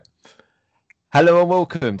Hello and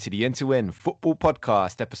welcome to the End-to-End Football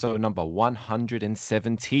Podcast, episode number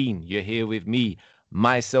 117. You're here with me,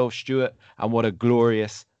 myself, Stuart, and what a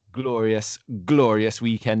glorious, glorious, glorious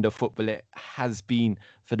weekend of football it has been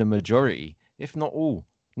for the majority, if not all.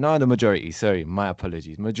 No, the majority, sorry, my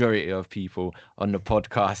apologies. Majority of people on the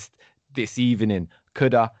podcast this evening.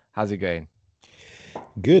 Kuda, how's it going?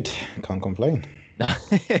 Good, can't complain.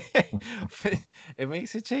 It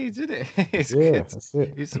makes a change, doesn't it? It's Yeah, good. that's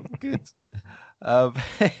it. It's all good. Um,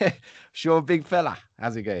 sure, big fella,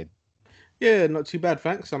 how's it going? Yeah, not too bad,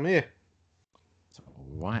 thanks. I'm here. It's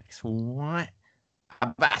all right.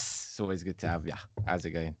 Abbas, it's always good to have you. How's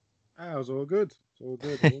it going? It was all good. It's all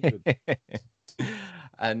good. All good.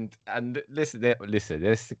 and listen,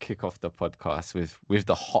 let's kick off the podcast with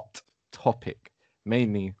the hot topic,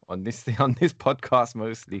 mainly on this podcast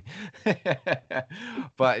mostly,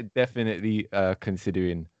 but definitely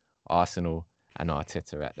considering Arsenal and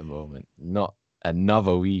Arteta at the moment. Not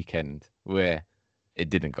another weekend where it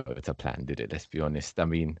didn't go to plan, did it? Let's be honest. I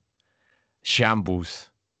mean, shambles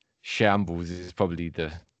is probably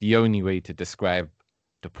the only way to describe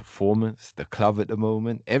the performance, the club at the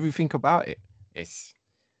moment, everything about it. It's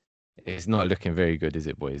not looking very good, is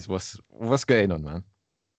it, boys? What's going on, man?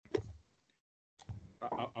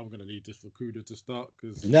 I'm gonna leave this for Kuda to start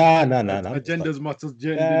because No. agenda's much as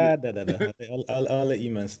gender. No. I'll let you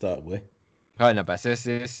man start, boy. Right, no, but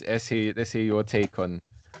let's hear your take on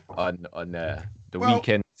the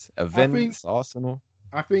weekend's events, Arsenal.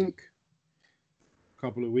 I think a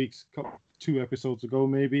couple of weeks, 2 episodes ago,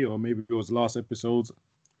 maybe it was last episode,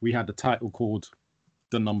 we had the title called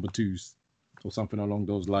 "The Number Twos" or something along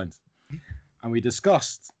those lines, and we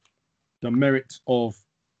discussed the merit of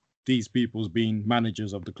these people's being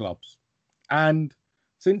managers of the clubs. And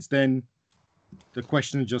since then, the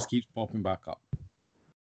question just keeps popping back up.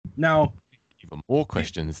 Now, even more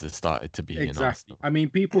questions that started to be exactly. I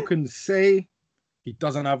mean, people can say he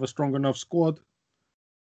doesn't have a strong enough squad,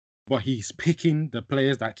 but he's picking the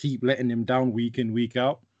players that keep letting him down week in, week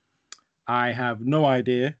out. I have no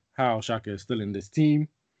idea how Xhaka is still in this team.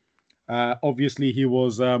 Obviously, he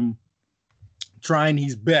was trying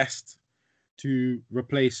his best to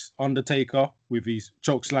replace Undertaker with his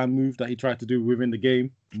choke slam move that he tried to do within the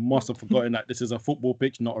game. Must have forgotten that this is a football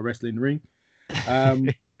pitch, not a wrestling ring.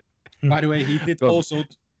 By the way, he did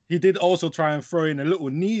also try and throw in a little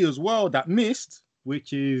knee as well that missed,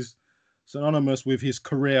 which is synonymous with his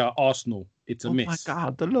career at Arsenal. It's a miss. Oh my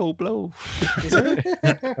God, the low blow.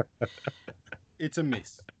 It's a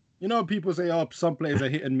miss. You know, people say, oh, some players are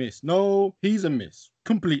hit and miss. No, he's a miss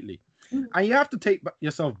completely. And you have to take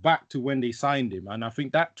yourself back to when they signed him. And I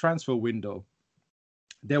think that transfer window,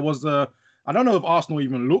 there was I don't know if Arsenal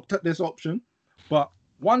even looked at this option, but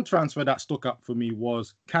one transfer that stuck up for me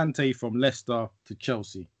was Kante from Leicester to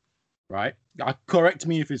Chelsea, right? Correct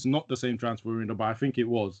me if it's not the same transfer window, but I think it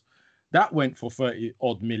was. That went for 30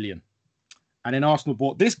 odd million. And then Arsenal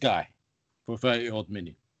bought this guy for 30 odd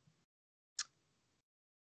million.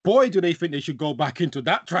 Boy, do they think they should go back into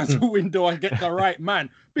that transfer window and get the right man.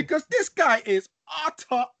 Because this guy is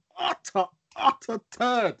utter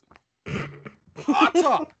turd.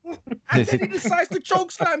 Utter. And then he decides to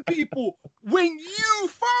chokeslam people when you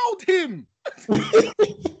fouled him. let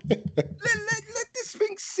this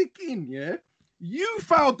thing sink in, yeah? You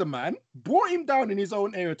fouled the man, brought him down in his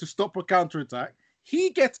own area to stop a counterattack. He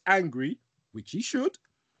gets angry, which he should,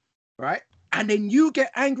 right? And then you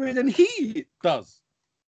get angrier than he does.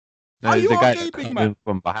 No, Are you the guy okay, that big came man? in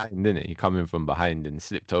from behind, didn't it? He come in from behind and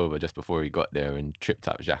slipped over just before he got there and tripped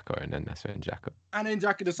up Xhaka, and then that's when Xhaka. And then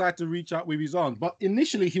Xhaka decided to reach out with his arms. But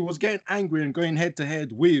initially, he was getting angry and going head to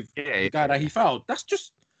head with the guy that he fouled. That's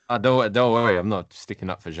just... Don't worry, I'm not sticking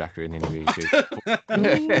up for Xhaka in any way.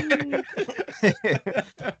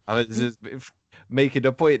 I was just making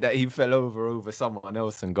the point that he fell over someone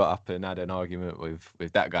else and got up and had an argument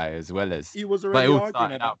with that guy as well as... He was already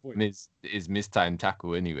arguing at that point. His mistimed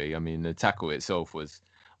tackle anyway. I mean, the tackle itself was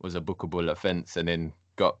a bookable offence, and then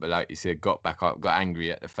got back up, got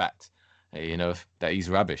angry at the fact, that he's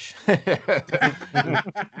rubbish. What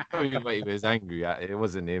he was angry at, it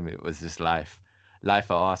wasn't him, it was just life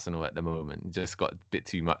at Arsenal at the moment. It just got a bit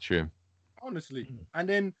too much for him. Honestly. And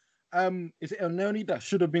then, is it Elneny that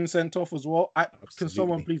should have been sent off as well? Can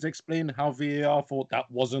someone please explain how VAR thought that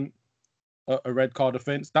wasn't a red card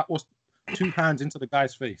offence? That was 2 hands into the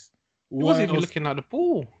guy's face. He wasn't even looking at the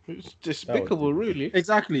ball. It was despicable, really.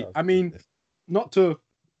 Exactly. I mean, not to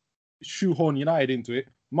shoehorn United into it,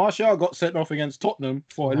 Martial got sent off against Tottenham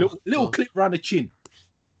for a little clip round the chin.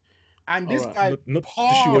 And this guy not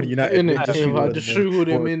palmed United. I just shoehorned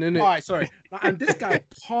him in, innit? All right, sorry. And this guy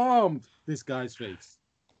palmed this guy's face.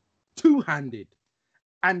 two-handed,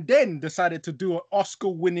 and then decided to do an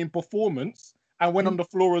Oscar-winning performance and went on the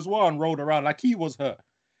floor as well and rolled around like he was hurt.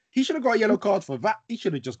 He should have got a yellow card for that. He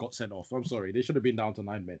should have just got sent off. I'm sorry. They should have been down to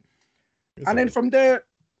 9 men. And then from there,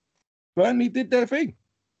 Burnley did their thing.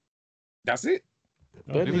 That's it.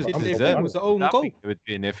 Burnley did their thing. It was the own goal. It would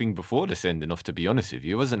be anything before the sending off, to be honest with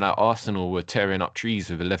you. It wasn't like Arsenal were tearing up trees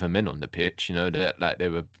with 11 men on the pitch, you know, that like they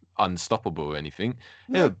were unstoppable or anything.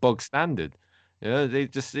 They were bog standard. You know,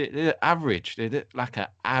 they're average. They're like an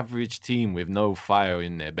average team with no fire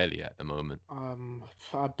in their belly at the moment.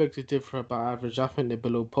 I beg to differ about average. I think they're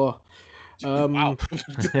below par. Wow.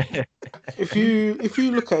 If you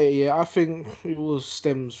look at it, yeah, I think it all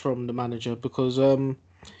stems from the manager because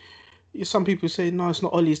some people say no, it's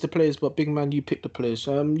not Oli, it's the players, but big man, you pick the players.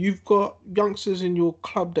 You've got youngsters in your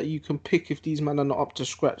club that you can pick if these men are not up to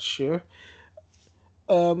scratch. Yeah.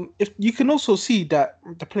 If you can also see that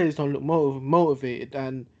the players don't look motivated,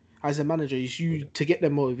 and as a manager, it's you to get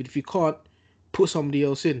them motivated. If you can't put somebody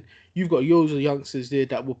else in, you've got loads of youngsters there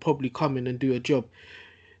that will probably come in and do a job.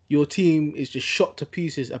 Your team is just shot to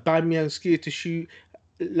pieces. Aubameyang's scared to shoot.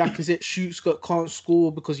 Lacazette shoots, can't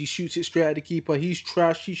score because he shoots it straight at the keeper. He's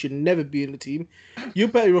trash. He should never be in the team. You're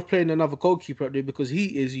better off playing another goalkeeper out there because he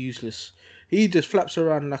is useless. He just flaps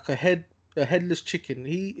around like a headless chicken.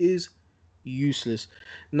 He is useless.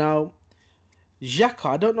 Now, Xhaka,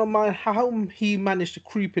 I don't know how he managed to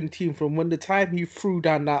creep in the team from when the time he threw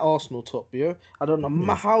down that Arsenal top, yeah? I don't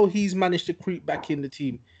know how he's managed to creep back in the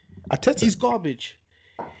team. He's garbage.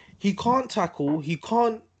 He can't tackle. He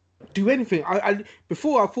can't do anything.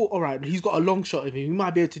 Before I thought, all right, he's got a long shot of him. He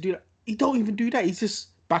might be able to do that. He don't even do that. He's just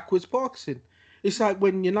backwards passing. It's like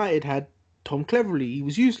when United had Tom Cleverley. He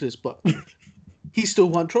was useless, but he still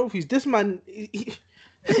won trophies. This man...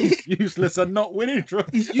 He's useless and not winning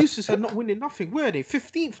trophies. He's useless and not winning nothing. Where are they?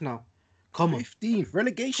 15th now. Come on. 15th.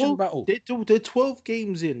 Relegation battle. They're 12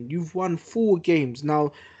 games in. You've won 4 games.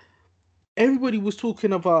 Now, everybody was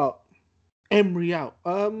talking about Emery out.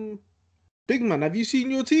 Big man, have you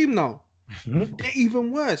seen your team now? They're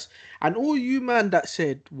even worse. And all you man that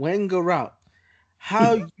said Wenger out,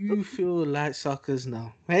 how you feel like suckers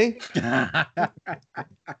now, hey?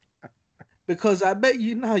 Because I bet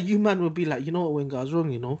you now, you man will be like, you know what, Wenger, I was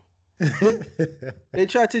wrong, you know. They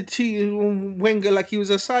tried to cheat Wenger like he was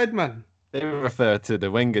a sideman. They refer to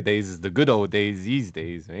the Wenger days as the good old days these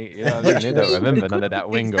days, mate. You know what I mean? They don't remember none of that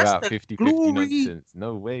Wenger out 50-50 nonsense.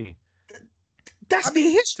 No way. That's the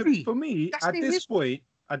history. For me, at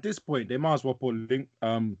this point, they might as well put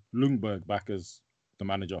Ljungberg back as the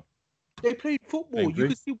manager. They played football. You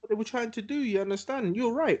could see what they were trying to do. You understand?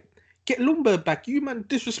 You're right. Get Ljungberg back. You man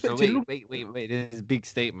disrespecting. Wait. There's big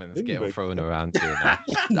statements getting thrown around here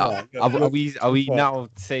now. Are we now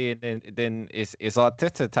saying then it's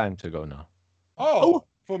Arteta time to go now? Oh,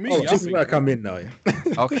 for me, this is where I come in now. Yeah.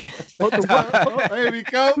 Okay. Here we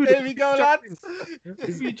go, lads.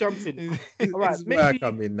 If you jump in, all right. This is where I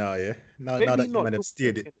come in now. Yeah. Now that you man have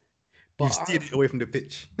steered it. You steered it away from the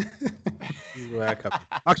pitch. This is where I come in.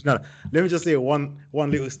 Actually, no. Let me just say one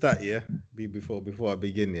little stat here before I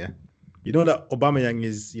begin. Yeah. You know that Aubameyang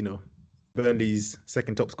is, Burnley's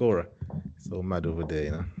second top scorer. So mad over there,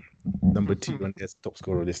 you know. Number 2 on his top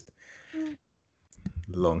scorer list.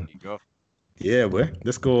 Long. There you go. Yeah, boy.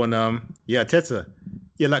 Let's go on. Teta.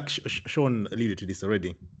 Yeah, like Sean alluded to this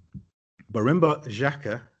already. But remember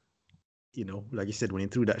Xhaka, like you said, when he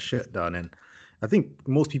threw that shirt down, and I think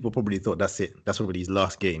most people probably thought that's it. That's already his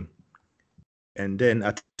last game. And then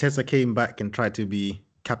Arteta came back and tried to be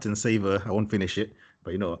captain saver. I won't finish it.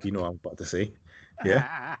 But you know what I'm about to say.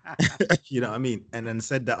 Yeah. You know what I mean? And then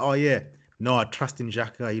said that, no, I trust in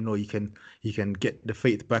Xhaka, he can get the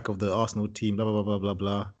faith back of the Arsenal team, blah, blah, blah, blah,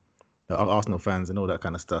 blah. The Arsenal fans and all that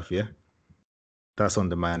kind of stuff, yeah? That's on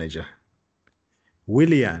the manager.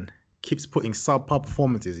 Willian keeps putting subpar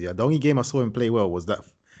performances, yeah? The only game I saw him play well was that,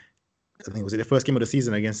 I think, was it the first game of the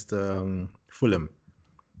season against Fulham,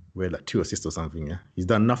 where like 2 assists or something, yeah? He's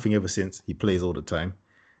done nothing ever since. He plays all the time.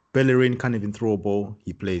 Bellerin can't even throw a ball.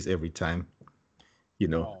 He plays every time.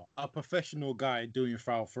 A professional guy doing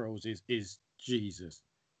foul throws is Jesus.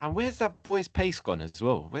 And where's that boy's pace gone as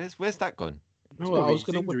well? Where's that gone? No, I was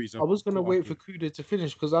gonna wait for Kuda to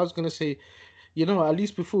finish because I was gonna say, at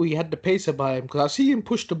least before he had the pace about him, because I see him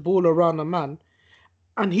push the ball around a man,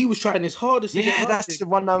 and he was trying his hardest. Yeah, that's the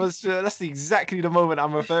one that's exactly the moment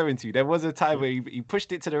I'm referring to. There was a time where he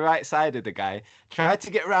pushed it to the right side of the guy, tried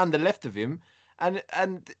to get around the left of him. And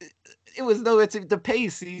it was nowhere to the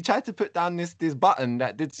pace. He tried to put down this button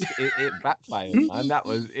that it backfired, man.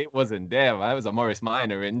 It wasn't there, man. It was a Morris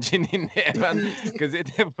Minor engine in there, man, because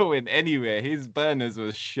it never went anywhere. His burners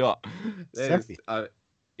was shot.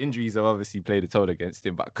 Injuries have obviously played a toll against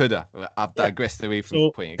him, but could have. I've digressed away from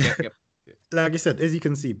the point. Like I said, as you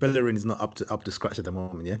can see, Bellerin is not up to scratch at the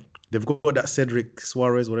moment. Yeah, they've got that Cedric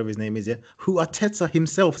Suarez, whatever his name is. Yeah, who Arteta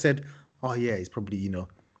himself said, "Oh yeah, he's probably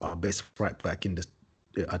our best right back in the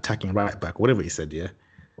attacking right back, whatever he said." Yeah,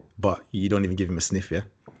 but you don't even give him a sniff. Yeah,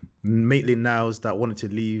 Maitland-Niles that wanted to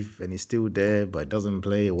leave and he's still there but doesn't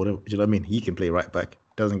play or whatever. Do you know what I mean? He can play right back.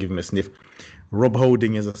 Doesn't give him a sniff. Rob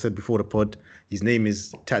Holding, as I said before the pod, his name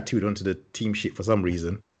is tattooed onto the team sheet for some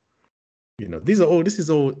reason. This is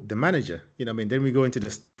all the manager. I mean, then we go into the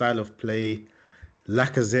style of play.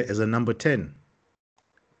 Lacazette as a number 10.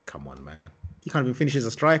 Come on, man. He can't even finish as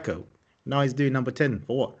a striker. Now he's doing number 10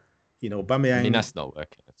 for what? Aubameyang. I mean, that's not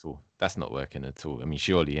working at all. That's not working at all. I mean,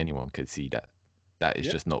 surely anyone could see that. That is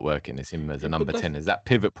just not working as him as a number 10. As that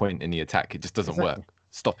pivot point in the attack, it just doesn't work.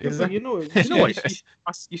 Stop it. Exactly. You know what?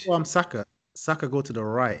 You saw Saka. Saka go to the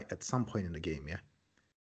right at some point in the game, yeah?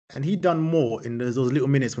 And he done more in those little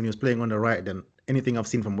minutes when he was playing on the right than anything I've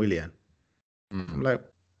seen from Willian. I'm like,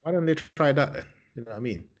 why don't they try that then? You know what I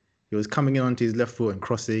mean? He was coming in onto his left foot and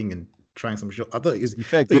crossing and trying some shot. I thought he was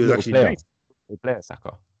actually nice. Player,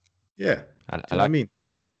 Saka. Yeah. I like. What I mean?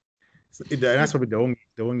 So, that's probably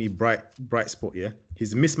the only bright spot, yeah.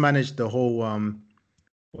 He's mismanaged the whole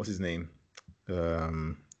what's his name?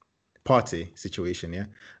 Party situation, yeah.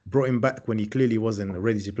 Brought him back when he clearly wasn't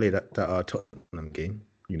ready to play that Tottenham game,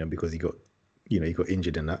 because he got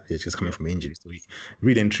injured and that. It's just coming from injury. So he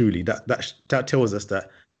really and truly that tells us that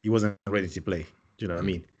he wasn't ready to play. Do you know what I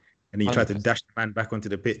mean? And he tried to dash the man back onto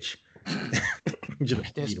the pitch.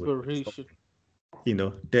 Desperation.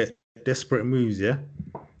 Desperate moves, yeah.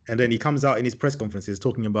 And then he comes out in his press conferences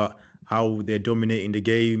talking about how they're dominating the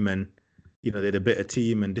game and, they're the better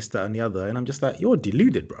team and this, that, and the other. And I'm just like, you're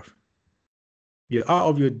deluded, bruv. You're out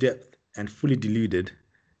of your depth and fully deluded.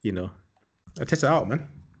 I test it out, man.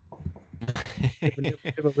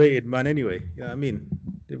 Never rated, man, anyway. You know what I mean?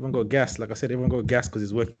 Everyone got gas. Like I said, everyone got gas because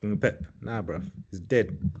he's working with Pep. Nah, bruv. He's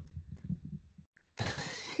dead.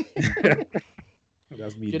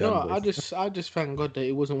 That's me I just thank God that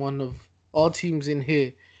it wasn't one of our teams in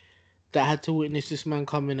here that had to witness this man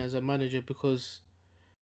come in as a manager, because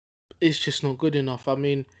it's just not good enough. I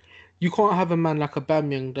mean, you can't have a man like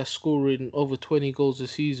Aubameyang that's scoring over 20 goals a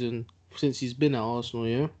season since he's been at Arsenal,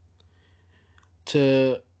 yeah?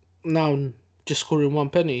 To now just scoring one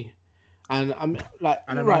penny. And I'm like,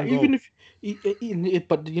 right, even if...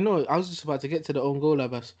 But, I was just about to get to the own goal,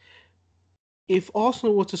 Abbas. If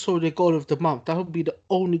Arsenal were to show their goal of the month, that would be the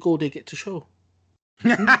only goal they get to show.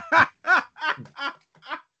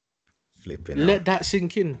 Flipping let that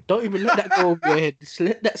sink in. Don't even let that go over your head. Just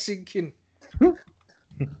let that sink in.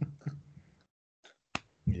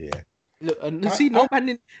 Yeah. Look,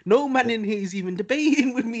 and no man in here is even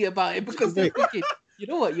debating with me about it, because they're thinking, you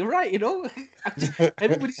know what, you're right.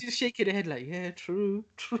 Everybody's just shaking their head like, yeah, true.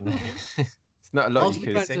 It's not a lot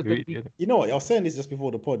you can say. You know what? I was saying this just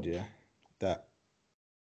before the pod, yeah, that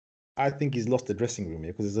I think he's lost the dressing room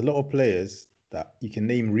here, because there's a lot of players that you can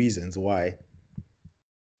name reasons why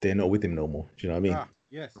they're not with him no more. Do you know what I mean?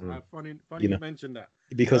 Yes. Funny you mentioned that.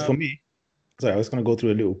 Because for me, sorry, I was going to go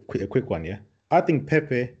through a quick one, yeah? I think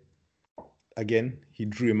Pepe, again, he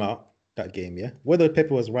drew him out that game, yeah? Whether Pepe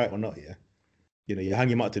was right or not, yeah? You hang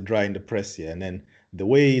him out to dry in the press, yeah? And then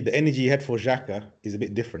the energy he had for Xhaka is a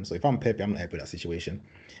bit different. So if I'm Pepe, I'm not happy with that situation.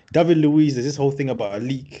 David Luiz, there's this whole thing about a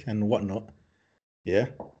leak and whatnot, yeah?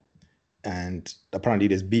 And apparently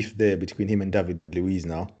there's beef there between him and David Luiz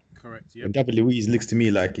now. Correct. Yeah. And David Luiz looks to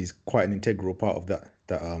me like he's quite an integral part of that.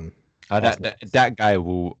 That guy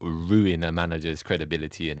will ruin a manager's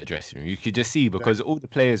credibility in the dressing room. You could just see, because all the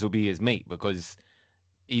players will be his mate, because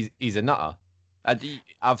he's a nutter.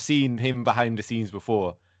 I've seen him behind the scenes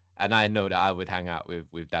before, and I know that I would hang out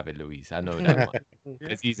with David Luiz. I know that one,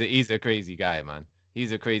 because he's a crazy guy, man.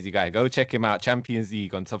 He's a crazy guy. Go check him out. Champions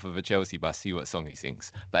League on top of a Chelsea bus. See what song he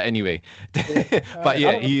sings. But anyway, but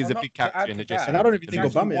yeah, he is a big character in the dressing room. And I don't even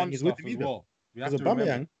think Aubameyang is with him either. Because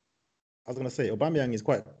Aubameyang, I was going to say, Aubameyang is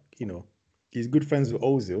quite, he's good friends with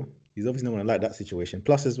Ozil. He's obviously not going to like that situation.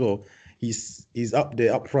 Plus as well, he's up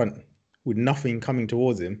there up front with nothing coming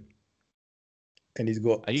towards him. And he's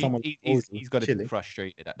got someone... He's got to be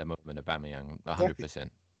frustrated at the moment, Aubameyang, 100%.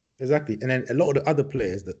 Exactly. And then a lot of the other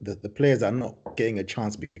players, the players that are not getting a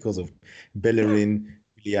chance because of Bellerin,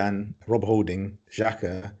 Willian, Rob Holding,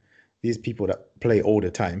 Xhaka, these people that play all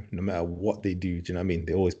the time, no matter what they do, do you know what I mean?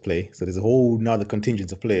 They always play. So there's a whole nother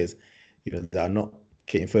contingent of players, that are not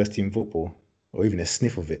getting first team football or even a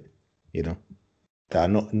sniff of it, that are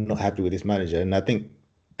not happy with this manager. And I think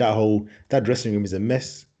that dressing room is a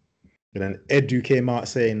mess. And then Edu came out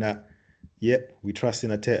saying that, yep, we trust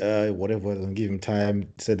in Arteta, whatever, and give him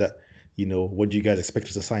time. Said that, what do you guys expect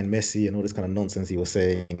us to sign Messi and all this kind of nonsense he was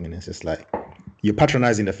saying. And it's just like, you're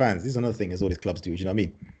patronizing the fans. This is another thing as all these clubs do. You know what I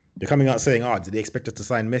mean? They're coming out saying, did they expect us to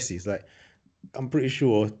sign Messi? It's like, I'm pretty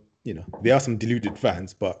sure, there are some deluded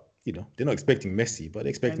fans, but, they're not expecting Messi, but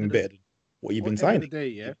they're expecting better than what you've been signing. At the end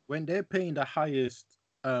of the day, when they're paying the highest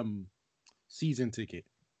season ticket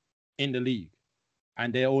in the league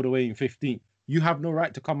and they're all the way in 15th, you have no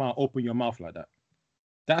right to come out and open your mouth like that.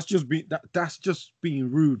 That's just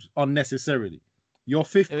being rude unnecessarily. You're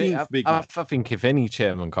 15th, big man. I think if any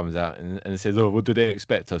chairman comes out and says, "Oh, what do they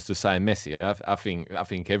expect us to sign Messi?" I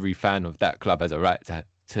think every fan of that club has a right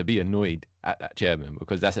to be annoyed at that chairman,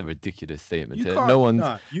 because that's a ridiculous statement. No one's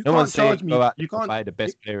saying go out and buy the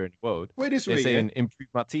best player in the world. Wait this way, they're saying improve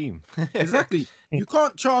my team. Exactly. You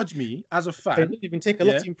can't charge me as a fan. It doesn't even take a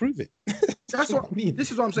lot to improve it. That's what I mean.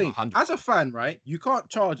 This is what I'm saying. 100%. As a fan, right? You can't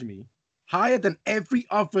charge me higher than every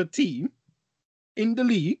other team in the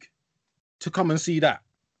league to come and see that,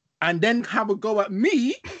 and then have a go at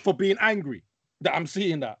me for being angry that I'm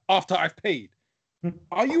seeing that after I've paid.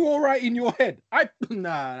 Are you all right in your head?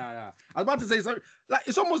 Nah. I was about to say something. Like,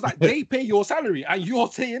 it's almost like they pay your salary and you're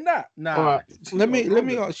saying that. Nah. All right. Let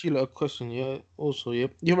me ask you a question. Yeah. Also, yeah,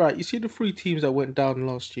 you're right. You see the 3 teams that went down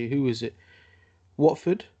last year. Who is it?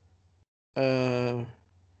 Watford,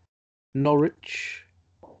 Norwich,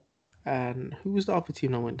 and who was the other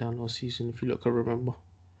team that went down last season? If you look, I remember.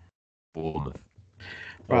 Bournemouth.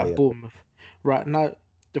 Right, yeah. Bournemouth. Right, now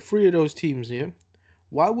the 3 of those teams here.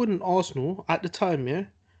 Why wouldn't Arsenal at the time,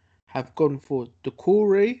 have gone for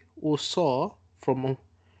Doucouré or Sarr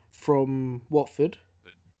from Watford?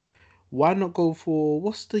 Why not go for,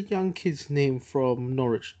 what's the young kid's name from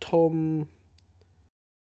Norwich? Tom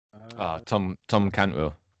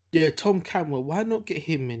Cantwell. Yeah, Tom Cantwell. Why not get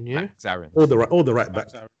him in? Yeah, all the right back.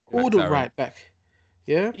 All the right back.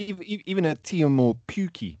 Yeah, even a Timo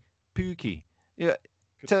Pukki. Yeah,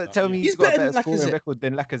 tell me he's got a better scoring record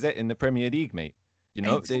than Lacazette in the Premier League, mate.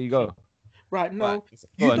 There you go. Right, no.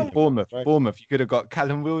 Bournemouth. You could have got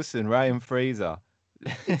Callum Wilson, Ryan Fraser.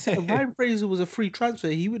 Ryan Fraser was a free transfer.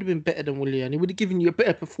 He would have been better than Willian. He would have given you a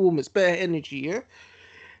better performance, better energy, yeah?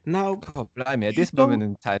 Now, God, blimey, at this moment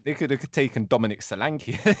in time, they could have taken Dominic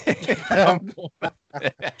Solanke.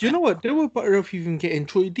 Do you know what? They were better off even getting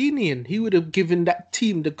Troy Deeney in. He would have given that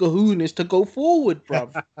team the kahunas to go forward,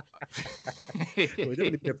 bruv.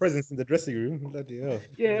 Their presence in the dressing room. Bloody hell.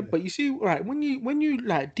 Yeah, but you see, right, when you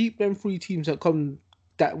like deep them 3 teams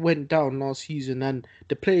that went down last season and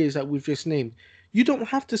the players that we've just named, you don't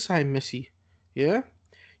have to sign Messi. Yeah?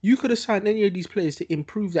 You could have signed any of these players to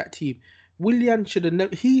improve that team. Willian should have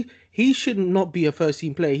never. He should not be a first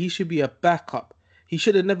team player. He should be a backup. He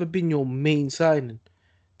should have never been your main signing.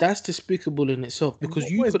 That's despicable in itself, because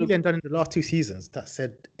you could have done in the last 2 seasons that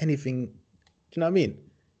said anything. Do you know what I mean?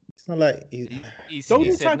 It's not like he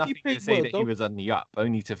said nothing to say that he was on the up,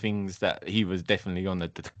 only to things that he was definitely on the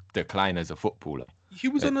decline as a footballer. He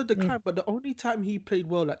was on a decline, but the only time he played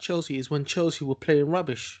well at Chelsea is when Chelsea were playing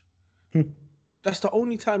rubbish. That's the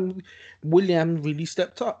only time Willian really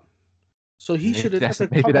stepped up. So he should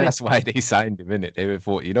have. Maybe that's why they signed him, innit? They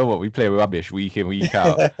thought, you know what, we play rubbish week in, week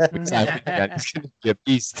out. He's going to be a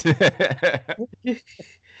beast.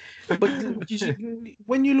 But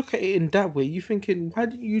when you look at it in that way, you're thinking, why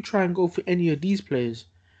didn't you try and go for any of these players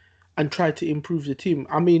and try to improve the team?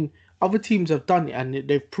 I mean, other teams have done it and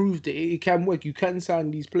they've proved it can work. You can sign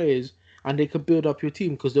these players and they can build up your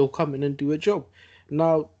team because they'll come in and do a job.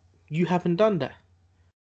 Now, you haven't done that.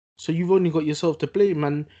 So you've only got yourself to blame.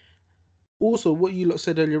 And also, what you lot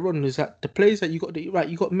said earlier on is that the players that you got,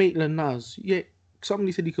 you got Maitland-Niles. Yeah,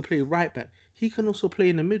 somebody said he could play right back. He can also play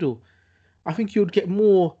in the middle. I think you'd get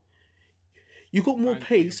more. You got more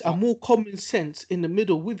pace and more common sense in the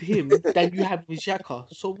middle with him than you have with Xhaka.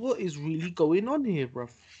 So what is really going on here, bruv?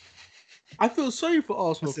 I feel sorry for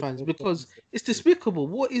Arsenal fans because it's despicable.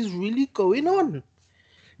 What is really going on?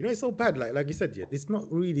 It's so bad. Like you said, yeah, it's not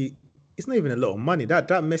even a lot of money. That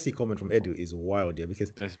Messi comment from Edu is wild, yeah,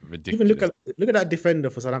 because that's ridiculous. Even look at that defender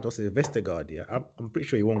for Southampton, Vestergaard, yeah. I'm pretty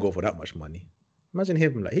sure he won't go for that much money. Imagine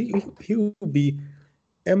him, like he will be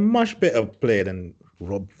a much better player than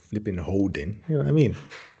Rob flipping Holding. You know what I mean?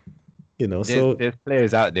 There's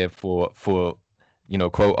players out there for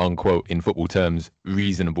quote unquote, in football terms,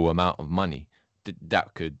 reasonable amount of money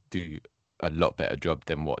that could do a lot better job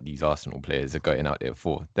than what these Arsenal players are going out there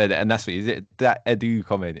for. And that's what is it. That Edu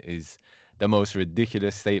comment is the most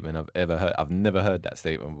ridiculous statement I've ever heard. I've never heard that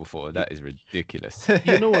statement before. That is ridiculous.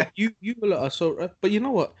 You know what? You are so, but you know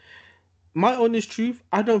what? my honest truth,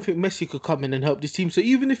 I don't think Messi could come in and help this team. So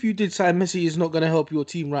even if you did sign Messi, is not going to help your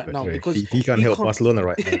team right now because he can't help Barcelona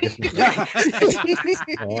right now.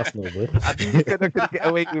 Definitely. Oh, Arsenal, boy. I knew you could get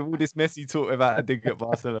away with all this Messi talk about a dig at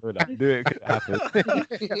Barcelona. I knew it could happen.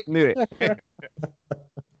 Knew it.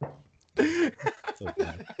 So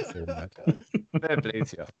bad. Fair play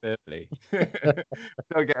to you. Fair play.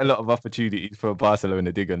 Don't get a lot of opportunities for a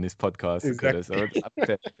Barcelona dig on this podcast. Exactly. So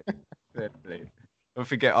fair play. Don't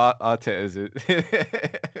forget Arteta's.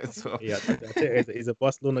 So, Yeah, he's a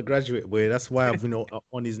Barcelona graduate, boy. That's why I've been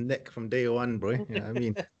on his neck from day one, bro. You know what I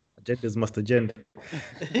mean? Agendas must agenda.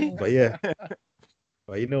 But yeah.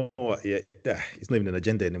 But you know what? Yeah, it's not even an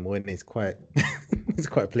agenda anymore, and it's quite it's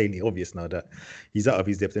quite plainly obvious now that he's out of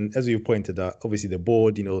his depth. And as you pointed out, obviously the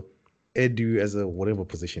board, you know, Edu as a whatever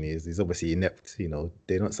position he is obviously inept. You know,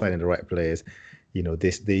 they're not signing the right players. You know,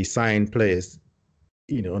 they sign players,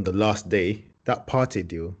 you know, on the last day. That Partey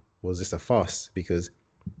deal was just a farce because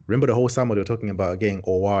remember the whole summer they were talking about getting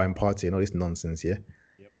Owa and Partey and all this nonsense, yeah?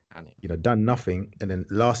 Yep. You know, done nothing, and then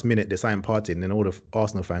last minute they sign Partey, and then all the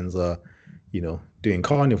Arsenal fans are, you know, doing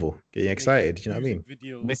carnival, getting excited. You know what I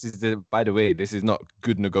mean? This is by the way, this is not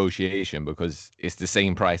good negotiation because it's the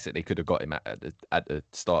same price that they could have got him at the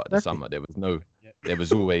start of the summer. There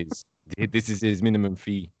was always this is his minimum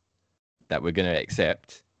fee that we're gonna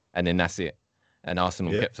accept, and then that's it. And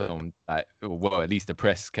Arsenal kept on, at least the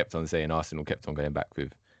press kept on saying Arsenal kept on going back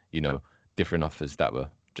with, you know, different offers that were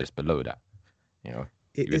just below that. You know,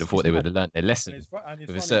 you would have thought they would have learned their lesson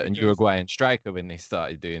with a certain Uruguayan striker when they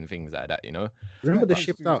started doing things like that. You know, remember they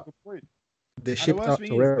shipped out. They shipped out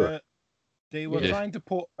Torreira. They were trying to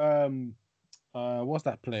put what's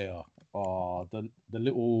that player? The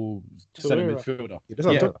little centre midfielder.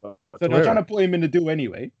 So they're trying to put him in the deal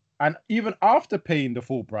anyway. And even after paying the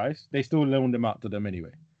full price, they still loaned him out to them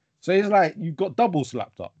anyway. So it's like you got double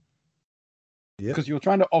slapped up. Yeah. Because you're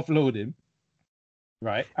trying to offload him,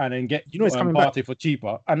 right? And then get it's coming Partey for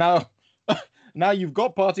cheaper. And now you've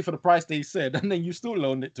got Partey for the price they said, and then you still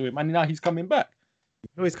loaned it to him, and now he's coming back.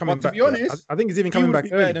 He's coming back. To be honest, I think he's even coming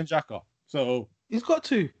back better than Xhaka. So he's got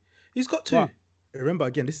to. But remember,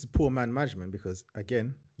 again, this is poor man management because,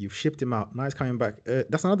 again, you've shipped him out. Now he's coming back.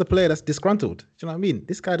 That's another player that's disgruntled. Do you know what I mean?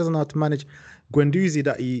 This guy doesn't know how to manage Guendouzi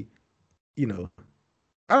that he, you know,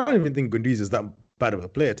 I don't even think Guendouzi is that bad of a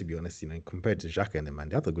player, to be honest, you know, compared to Xhaka and the man.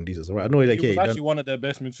 The other Guendouzi is all right. I know he was actually one of their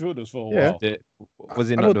best midfielders for a while.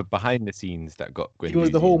 Was it not the behind the scenes that got Guendouzi? It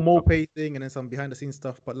was the whole Mopay thing and then some behind the scenes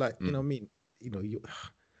stuff. But like, you know what I mean?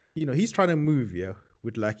 You know, he's trying to move,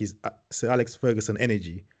 with like his Sir Alex Ferguson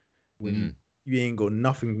energy when you ain't got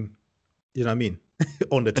nothing, you know what I mean,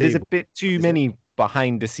 on the table. There's a bit too many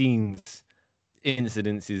behind the scenes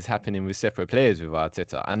incidences happening with separate players with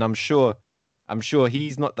Arteta, and I'm sure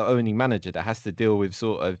he's not the only manager that has to deal with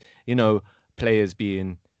sort of, you know, players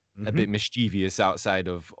being a bit mischievous outside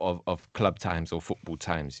of club times or football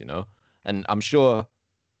times, you know, and I'm sure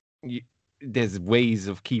there's ways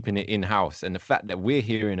of keeping it in house, and the fact that we're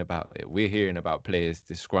hearing about players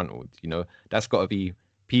disgruntled, you know, that's got to be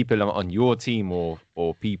people on your team or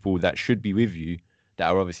people that should be with you that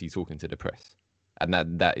are obviously talking to the press, and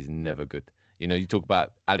that is never good. You know, you talk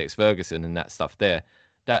about Alex Ferguson and that stuff there.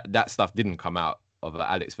 That stuff didn't come out of an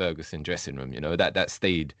Alex Ferguson dressing room. You know, that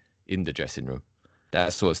stayed in the dressing room.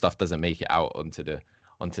 That sort of stuff doesn't make it out onto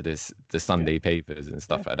the Sunday papers and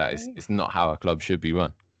stuff like that. It's not how a club should be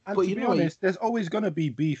run. And to be honest, there's always going to be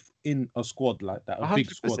beef in a squad like that, a 100%.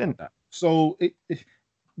 big squad like that. So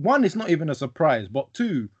one, it's not even a surprise, but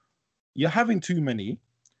two, you're having too many.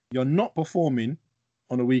 You're not performing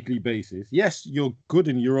on a weekly basis. Yes, you're good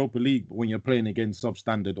in Europa League, but when you're playing against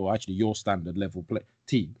substandard or actually your standard level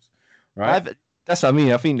teams, right? That's what I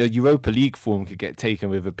mean. I think the Europa League form could get taken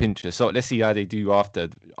with a pinch of salt. Let's see how they do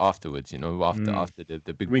afterwards. You know, after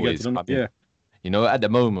the big boys come in. You know, at the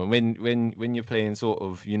moment when you're playing sort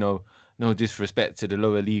of, you know, no disrespect to the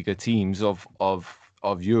lower Liga teams of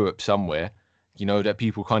Europe somewhere, you know, that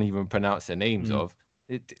people can't even pronounce their names of.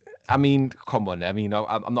 I mean, come on. I mean,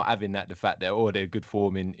 I'm not having that. The fact that they're good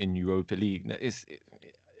form in Europa League.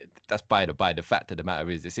 That's by the fact of the matter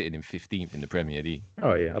is they're sitting in 15th in the Premier League.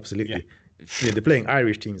 Oh yeah, absolutely. Yeah, they're playing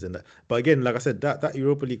Irish teams and that. But again, like I said, that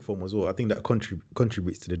Europa League form as well, I think that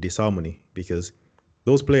contributes to the disharmony because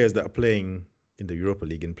those players that are playing in the Europa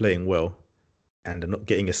League and playing well and they're not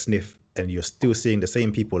getting a sniff, and you're still seeing the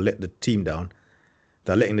same people let the team down.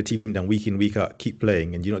 They're letting the team down week in, week out, keep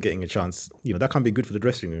playing, and you're not getting a chance. You know, that can be good for the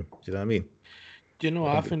dressing room. Do you know what I mean? Do you know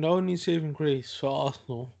what? I think the only saving grace for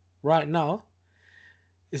Arsenal right now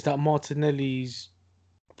is that Martinelli's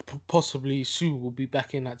possibly soon will be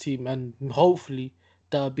back in that team, and hopefully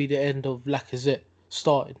that'll be the end of Lacazette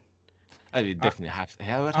starting. I mean, definitely have to.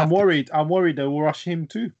 I would I'm have to. worried. I'm worried they will rush him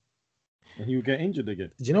too, and he will get injured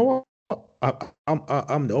again. Do you know what?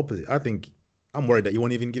 I'm the opposite. I think I'm worried that you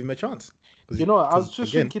won't even give him a chance. You know, I was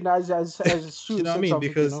just again, thinking as do you Stuart know what I said mean? something,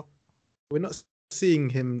 Because you know. we're not seeing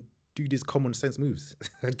him do these common sense moves.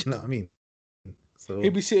 Do you know what I mean? So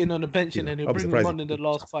He'll be sitting on the bench you and know, then he'll I'll be bring him surprised on in the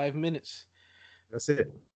last 5 minutes. that's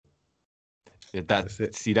it. Yeah, That's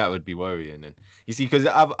it. see, that would be worrying. And you see, because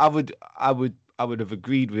I would have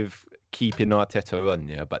agreed with keeping Arteta on,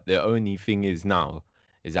 yeah. But the only thing is now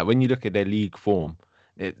is that when you look at their league form,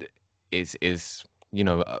 it is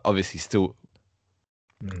obviously still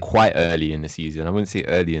quite early in the season. I wouldn't say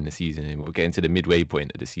early in the season, and we're getting to the midway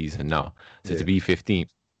point of the season now. So to be 15th,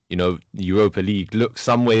 the Europa League looks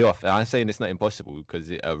some way off. And I'm saying it's not impossible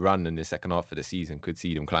because a run in the second half of the season could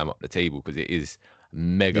see them climb up the table because it is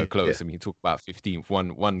mega close. I mean, you talk about 15th.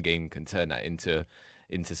 One game can turn that into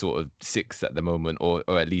sort of 6th at the moment, or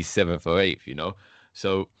at least 7th or 8th.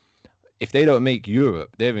 So if they don't make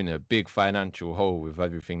Europe, they're in a big financial hole with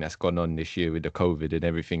everything that's gone on this year with the COVID and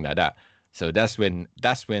everything like that. So that's when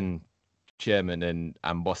chairman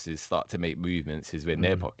and bosses start to make movements, is when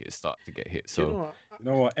their pockets start to get hit. So you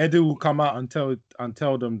know what? Eddie will come out and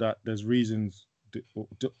tell them that there's reasons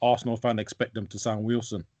Arsenal fan expect them to sign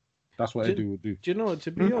Wilson. That's what Eddie will do. Do you know what?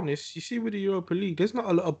 To be honest, you see with the Europa League, there's not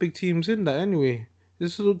a lot of big teams in there anyway.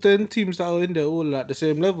 There's then teams that are in there all at the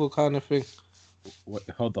same level kind of thing. Wait,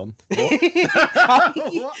 hold on. I'm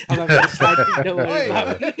not gonna slide you, don't worry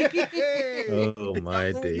about it. Oh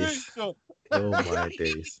my days. Oh my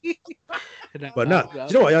days. Nah, But no,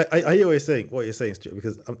 you know what? I hear what you're saying, Stuart,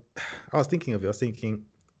 because I was thinking of it. I was thinking,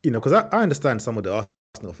 because I understand some of the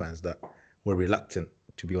Arsenal fans that were reluctant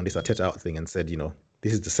to be on this Arteta out thing and said,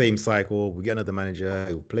 this is the same cycle. We get another manager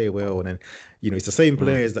who will play well, and then, it's the same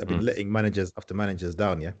players that have been letting managers after managers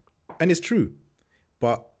down, yeah. And it's true,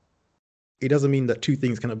 but it doesn't mean that two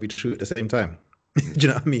things cannot be true at the same time. Do you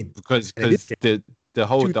know what I mean? Because the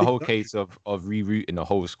whole case of rerouting the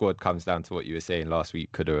whole squad comes down to what you were saying last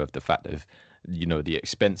week, Kuda, of the fact of the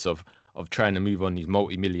expense of trying to move on these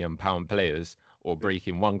multi-million-pound players, or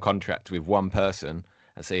breaking one contract with one person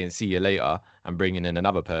and saying see you later, and bringing in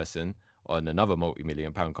another person on another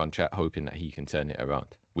multi-million-pound contract, hoping that he can turn it around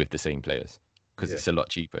with the same players. Because it's a lot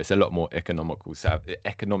cheaper. It's a lot more economically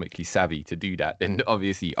savvy to do that than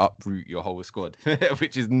obviously uproot your whole squad,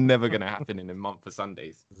 which is never going to happen in a month of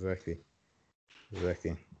Sundays. Exactly.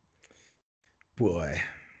 Boy.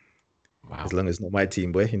 Wow. As long as it's not my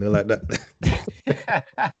team, boy, like that.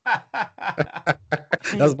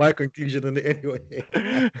 That's my conclusion on it anyway.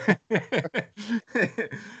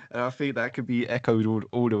 And I think that could be echoed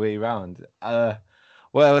all the way around.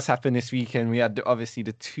 What else happened this weekend? We had obviously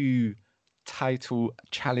the two title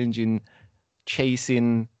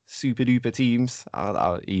chasing super duper teams.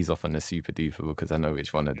 I'll ease off on the super duper because I know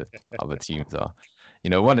which one of the other teams are.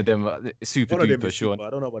 One of them super One of duper, them is Sean. super. I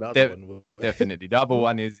don't know about the other one. Definitely. The other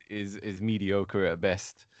one is mediocre at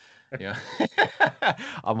best. Yeah.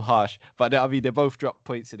 I'm harsh. But I mean, they both dropped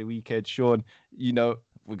points at the weekend. Sean,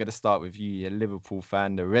 we're going to start with you, a Liverpool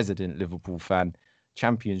fan, the resident Liverpool fan.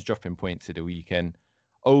 Champions dropping points at the weekend.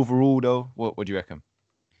 Overall, though, what do you reckon?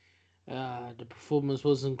 The performance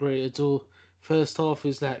wasn't great at all. First half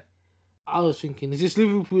is like, I was thinking, is this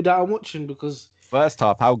Liverpool that I'm watching? Because first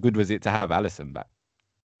half, how good was it to have Alisson back?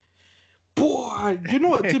 Boy, you know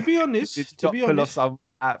what? To be honest, pull off some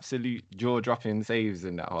absolute jaw-dropping saves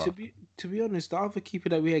in that half. To be honest, the other keeper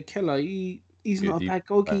that we had, Keller, he's not a bad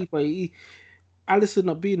goalkeeper. Alisson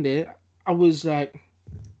not being there, I was like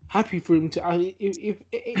happy for him to.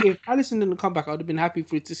 If Alisson didn't come back, I would have been happy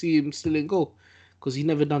for it to see him still in goal, because he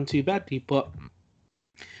never done too badly. But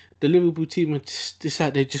the Liverpool team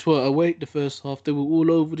decided they just weren't awake the first half. They were all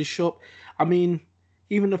over the shop. I mean,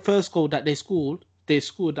 even the first goal that they scored.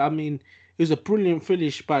 I mean, it was a brilliant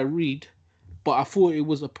finish by Reed, but I thought it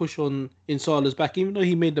was a push in Salah's back, even though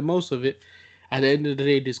he made the most of it. At the end of the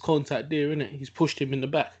day, there's contact there, isn't it? He's pushed him in the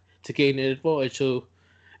back to gain an advantage. So,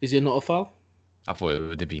 is it not a foul? I thought it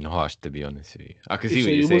would have been harsh, to be honest with you. I can see so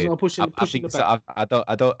what you're saying. Pushing the back.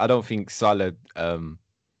 I don't think Salah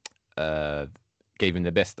gave him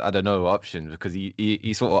the best option, because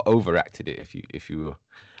he sort of overacted it. If you will,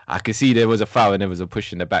 I could see there was a foul and there was a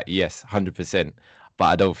push in the back. Yes, 100%.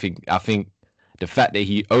 But I think the fact that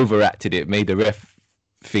he overacted it made the ref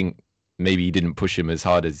think maybe he didn't push him as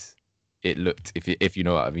hard as it looked. If you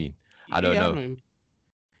know what I mean. I don't know.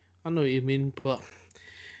 I know what you mean, but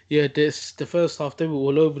yeah, the first half they were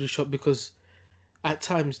all over the shop, because at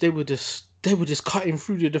times they were just cutting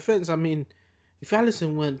through the defense. I mean, if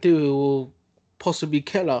Alisson weren't there, or possibly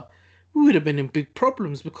Keller, we would have been in big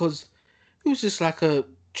problems, because it was just like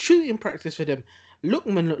shooting practice for them.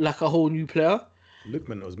 Lookman looked like a whole new player.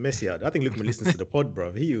 Lookman was messy out. I think Lookman listens to the pod,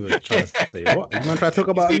 bro. He was trying to say, "What? You want to try to talk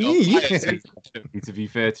about me?" To be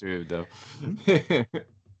fair to him, though.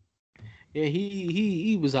 Yeah,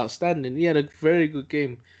 he was outstanding. He had a very good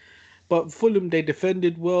game. But Fulham, they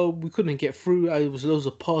defended well. We couldn't get through. It was loads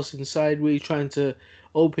of passing sideways, trying to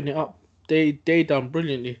open it up. They done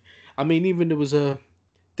brilliantly. I mean, even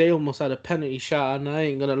they almost had a penalty shot, and I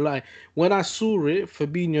ain't gonna lie. When I saw it,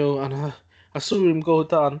 Fabinho, and I saw him go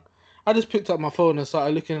down, I just picked up my phone and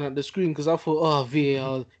started looking at the screen because I thought, oh,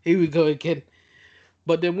 VAR, here we go again.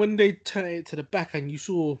 But then when they turned it to the back and you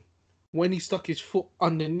saw when he stuck his foot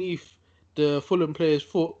underneath the Fulham player's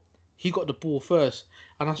foot, he got the ball first.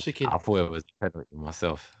 And I was thinking, I thought it was a penalty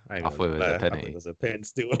myself. I thought it was a penalty. It was a pen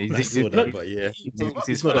still. I saw that, but yeah.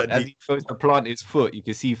 His foot, as he goes to plant his foot, you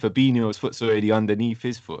can see Fabinho's foot's already underneath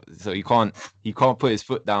his foot. So he can't put his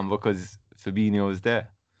foot down because Fabinho was there.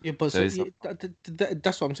 Yeah, but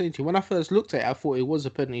that's what I'm saying to you. When I first looked at it, I thought it was a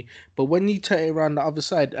penalty. But when he turned it around the other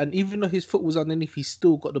side, and even though his foot was underneath, he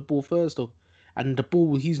still got the ball first, though. And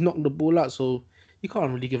he's knocked the ball out, so you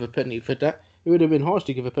can't really give a penalty for that. It would have been harsh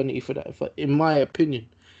to give a penalty for that, in my opinion.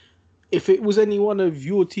 If it was any one of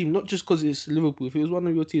your team, not just because it's Liverpool, if it was one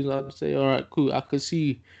of your teams, I'd say, all right, cool. I could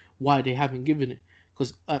see why they haven't given it.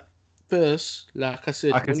 Because at first, like I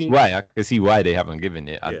said, I can see why they haven't given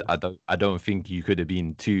it. Yeah. I don't think you could have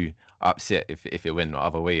been too upset if it went the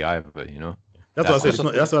other way either. You know. That's what I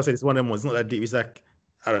said. That's what I said. It's one of them ones. It's not that deep. It's like,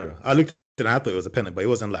 I don't know. I looked and I thought it was a penalty, but it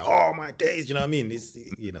wasn't like, oh my days. You know what I mean? It's,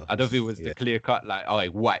 you know. I don't think it was the clear cut like, oh,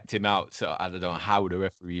 it wiped him out. So I don't know how the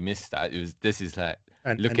referee missed that. This is like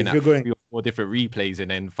looking at 3 or 4 different replays and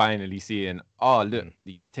then finally seeing, oh look,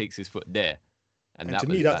 he takes his foot there. And to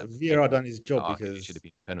me, that VAR done his job because it should have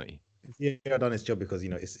been a penalty. VAR done his job because, you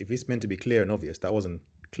know, if it's meant to be clear and obvious, that wasn't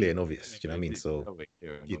clear and obvious. You know what I mean? So,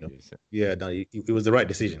 you know, it was the right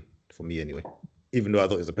decision for me anyway. Even though I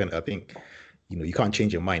thought it was a penalty, I think, you know, you can't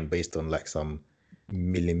change your mind based on like some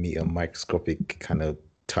millimeter microscopic kind of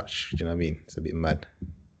touch. You know what I mean? It's a bit mad.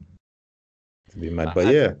 But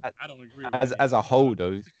yeah, I don't agree. As a whole,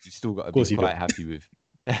 though, you still got to be quite happy with.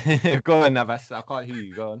 Go on, Navas. I can't hear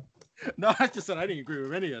you. Go on. No, I just said I didn't agree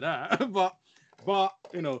with any of that. But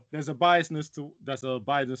you know, there's a biasness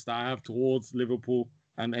that I have towards Liverpool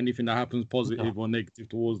and anything that happens positive or negative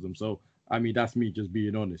towards them. So I mean, that's me just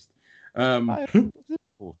being honest. Wow.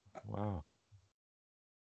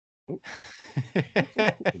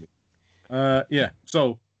 Yeah.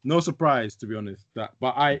 So no surprise, to be honest.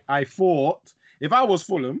 But I thought if I was a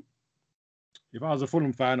Fulham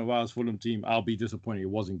fan or if I was a Fulham team, I'll be disappointed it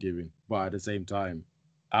wasn't given. But at the same time,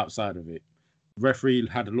 outside of it, referee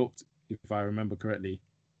had looked, if I remember correctly,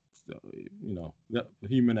 so, you know,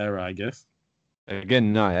 human error, I guess.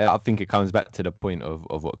 Again, no, I think it comes back to the point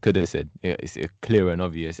of what could have said. It's a clear and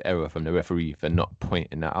obvious error from the referee for not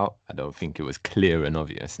pointing that out. I don't think it was clear and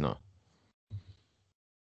obvious, no.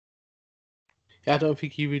 I don't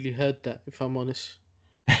think he really heard that, if I'm honest.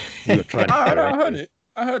 I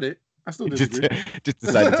heard it. I still disagree. Just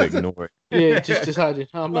decided to ignore it. Yeah, just decided.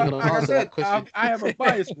 I'm not going to answer that question. I have a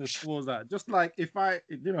biasness towards that. Just like if that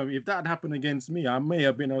happened against me, I may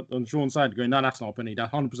have been on Sean's side going, no, that's not a penalty.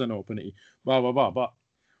 That's 100% not a penalty. Blah, blah, blah. But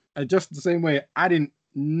just the same way, I didn't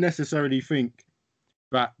necessarily think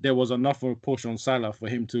that there was enough of a push on Salah for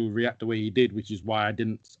him to react the way he did, which is why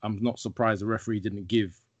I'm not surprised the referee didn't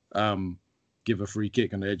give a free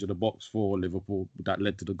kick on the edge of the box for Liverpool that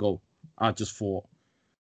led to the goal. I just thought,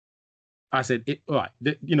 I said, all right,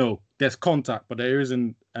 you know, there's contact, but there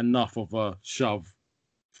isn't enough of a shove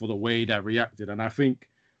for the way that reacted. And I think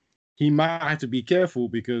he might have to be careful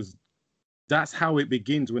because that's how it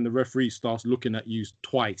begins when the referee starts looking at you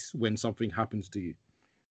twice when something happens to you.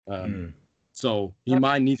 So he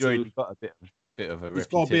might need to. He's got a bit of a reputation. He's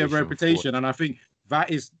got a bit of reputation, and I think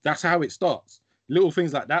that's how it starts. Little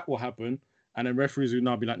things like that will happen, and then referees will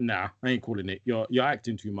now be like, "Nah, I ain't calling it. You're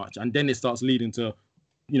acting too much," and then it starts leading to,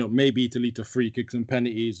 you know, maybe to lead to free kicks and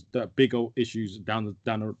penalties, that big old issues down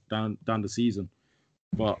the season.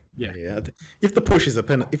 But yeah. If the push is a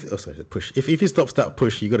penalty, if he stops that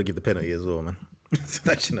push, you got to give the penalty as well, man.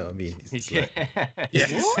 That's, you know what I mean.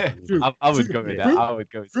 I would go with that. I would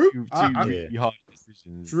go with two harsh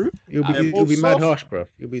decisions. True. It'll be mad harsh, bro.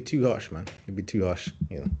 It'll be too harsh, man. It'll be too harsh.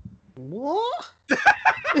 You know. What? Yeah,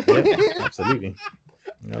 absolutely.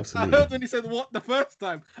 I heard when he said "what" the first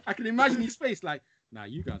time. I can imagine his face, like, "Nah,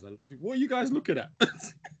 what are you guys looking at?"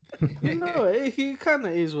 No, it kind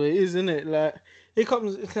of is what it is, isn't it? Like,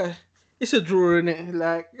 it's a draw, isn't it?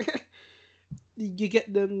 Like, you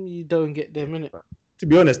get them, you don't get them, innit? To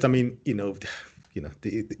be honest, I mean, you know,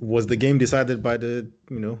 was the game decided by the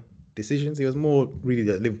decisions? It was more really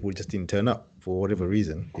that Liverpool just didn't turn up for whatever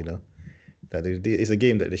reason. That it's a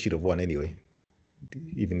game that they should have won anyway,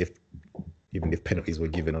 even if penalties were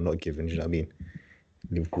given or not given. You know what I mean?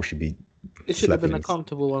 Liverpool should be. It should have been a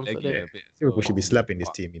comfortable one for them. Liverpool should be slapping this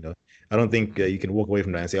team. I don't think you can walk away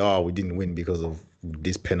from that and say, "Oh, we didn't win because of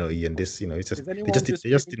this penalty and this." It's just they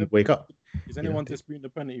just didn't wake up. Is anyone disputing the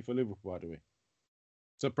penalty for Liverpool? By the way,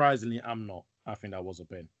 surprisingly, I'm not. I think that was a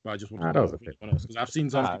pen, but I just want to because I've seen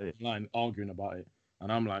some people online arguing about it,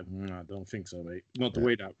 and I'm like, I don't think so, mate. Not the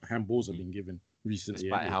way that handballs have been given recently.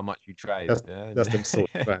 Despite how much you tried. That's them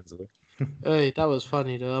sort of fans. Hey, that was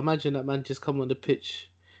funny though. Imagine that man just come on the pitch.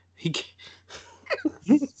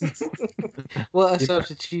 What a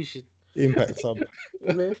substitution! Impact sub.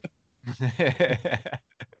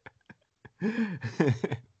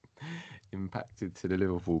 Impacted to the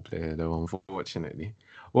Liverpool player though, unfortunately.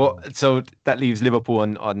 Well, so that leaves Liverpool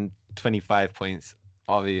on 25 points.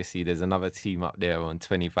 Obviously, there's another team up there on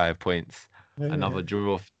 25 points. Another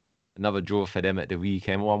draw for them at the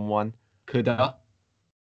weekend. 1-1. Coulda.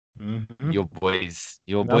 Mm-hmm. Your boys.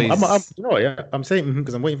 I'm saying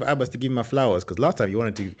because I'm waiting for Abbas to give me my flowers. Because last time you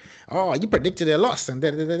wanted to, you predicted a loss and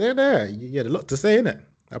you had a lot to say in it.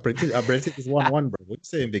 I predicted this 1-1, bro. What you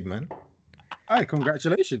saying, big man? Hi,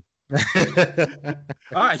 congratulations. I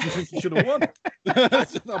actually think you should have won.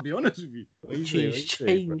 I'll be honest with you.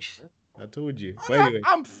 Change. I told you.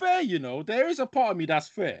 I'm fair, There is a part of me that's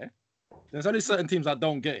fair. There's only certain teams that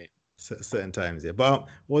don't get it. Certain times, yeah. But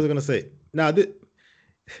what was I going to say? Now,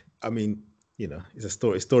 it's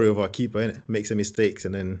a story of our keeper, innit? Makes some mistakes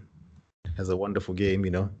and then has a wonderful game,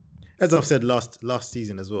 As I've said last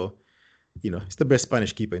season as well, it's the best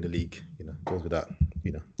Spanish keeper in the league, goes without,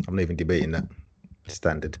 I'm not even debating that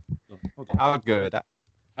standard. I would go with that.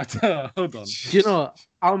 Hold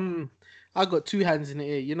on. I got two hands in the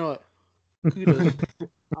air. You know what? Kudos.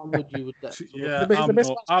 I'm with you with that. Yeah,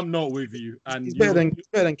 I'm not with you. And he's better than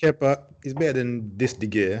Kepa. He's better than this De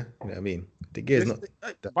Gea. You know what I mean? De Gea is not.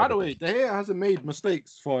 By the way, De Gea hasn't made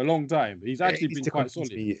mistakes for a long time. He's actually been quite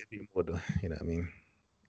solid. You know what I mean?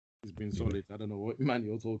 He's been solid. I don't know what man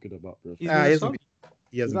you're talking about, bro. He hasn't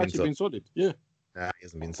been solid. Yeah. Nah, he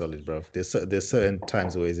hasn't been solid, bro. There's certain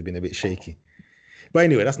times where he's been a bit shaky. But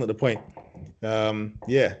anyway, that's not the point.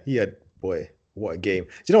 What a game. Do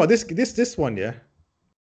you know what? This one, yeah.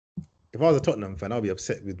 If I was a Tottenham fan, I'd be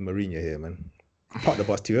upset with Mourinho here, man. Parked the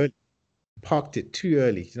bus too early. Parked it too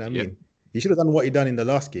early. You know what I mean? He should have done what he done in the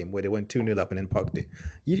last game where they went 2-0 up and then parked it.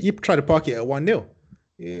 You tried to park it at 1-0.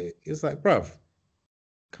 It's like, bruv,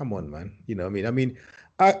 come on, man. You know what I mean?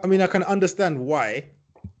 I can understand why.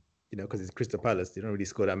 Because it's Crystal Palace. They don't really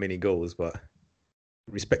score that many goals, but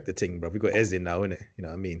respect the thing, bruv. We got Eze now, innit? You know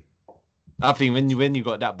what I mean? I think when you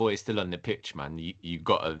got that boy still on the pitch, man, you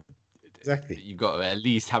got to at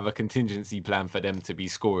least have a contingency plan for them to be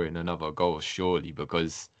scoring another goal, surely,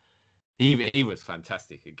 because he was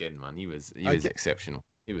fantastic again, man. He was exceptional.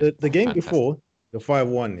 He was the game before the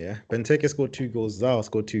 5-1, yeah. Benteke scored 2 goals. Zaha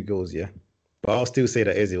scored 2 goals, yeah. But I'll still say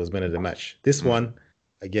that Eze was man of the match. This one,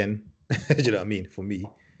 again, do you know what I mean? For me,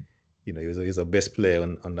 he was our best player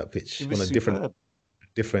on that pitch on a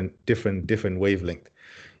different wavelength.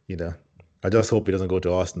 I just hope he doesn't go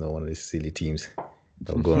to Arsenal, one of these silly teams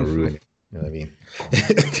that will go and ruin it. You know what I mean?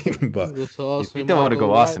 But he don't want to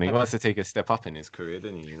go Arsenal. He wants to take a step up in his career,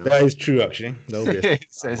 doesn't he? That is true, actually. That will be it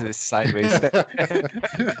says it's sideways step.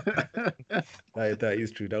 that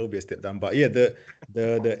is true. That will be a step down. But yeah, the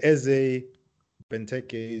Eze,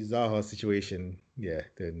 Benteke, Zaha situation, yeah.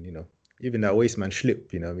 Then even that wasteman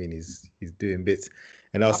Schlupp, you know what I mean? He's doing bits.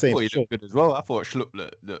 And I thought he looked good as well. I thought Schlupp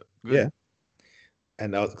looked good. Yeah.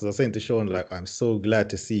 And I was saying to Sean, like, I'm so glad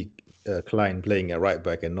to see Klein playing at right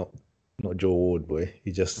back and not Joe Ward, boy.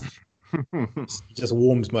 He just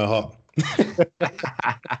warms my heart.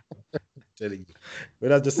 Telling you.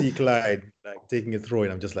 When I just see Klein like taking a throw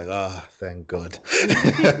in, I'm just like, thank God.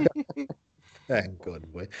 Thank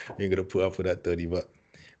God, boy. You ain't gonna put up for that 30,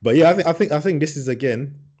 but yeah, I think this is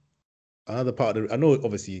again another part of I know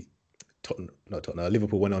obviously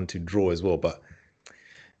Liverpool went on to draw as well, but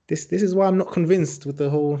this is why I'm not convinced with the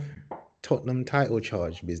whole Tottenham title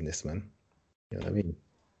charge business, man. You know what I mean?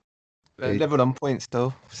 Level on points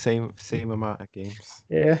though, same amount of games.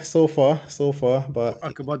 Yeah, so far, but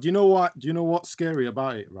okay, but do you know what? Do you know what's scary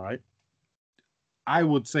about it, right? I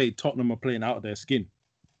would say Tottenham are playing out of their skin,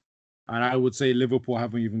 and I would say Liverpool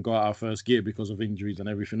haven't even got our first gear because of injuries and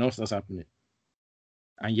everything else that's happening,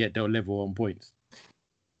 and yet they'll level on points.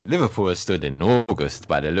 Liverpool has stood in August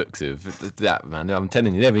by the looks of that, man. I'm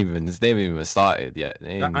telling you, they haven't even started yet.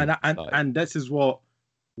 And this is what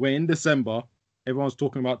we're in December. everyone's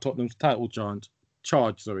talking about Tottenham's title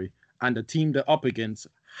charge, and the team they're up against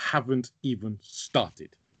haven't even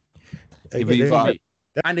started.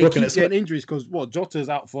 And they keep getting injuries because Jota's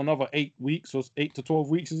out for another 8 weeks or 8 to 12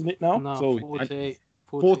 weeks, isn't it now? No, so 48.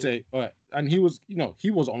 48. All right. And he was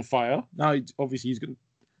on fire. Now obviously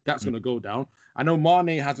that's gonna go down. I know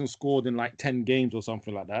Mane hasn't scored in like 10 games or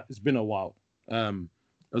something like that. It's been a while,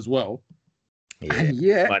 as well.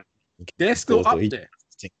 Yeah, and they're still up there.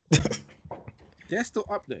 They're still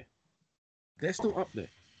up there.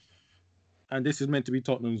 And this is meant to be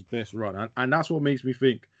Tottenham's best run, and that's what makes me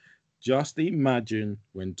think. Just imagine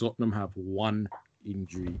when Tottenham have one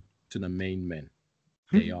injury to the main men,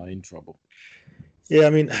 they are in trouble. Yeah, I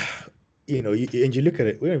mean, and you look at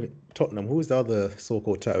it. Tottenham. Who's the other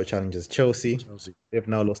so-called title challengers? Chelsea. They've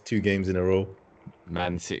now lost 2 games in a row.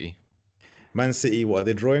 Man City. What are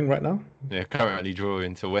they drawing right now? They're currently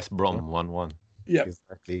drawing to West Brom 1-1. Yeah,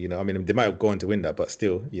 exactly. I mean, they might have gone to win that, but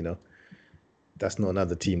still, that's not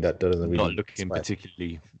another team that doesn't really. Not looking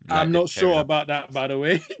particularly. I'm not sure about that, by the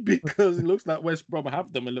way, because it looks like West Brom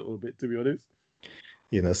have them a little bit, to be honest.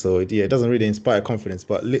 So it doesn't really inspire confidence.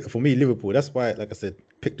 But for me, Liverpool, that's why, like I said,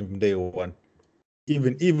 picked them from day one.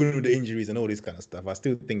 Even with the injuries and all this kind of stuff, I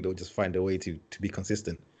still think they'll just find a way to be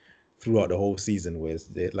consistent throughout the whole season. Whereas,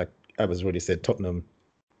 like Abbas already said, Tottenham.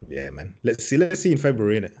 Yeah, man. Let's see in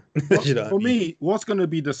February, innit? For me, what's going to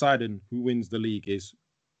be deciding who wins the league is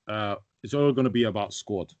it's all going to be about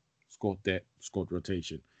squad depth, squad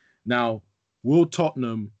rotation. Now, will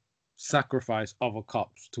Tottenham sacrifice other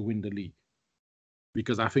cups to win the league?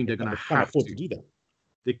 Because I think they're going to have to do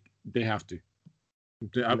that. They have to.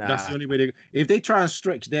 That's the only way. If they try and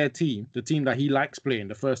stretch their team, the team that he likes playing,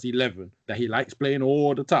 the first 11 that he likes playing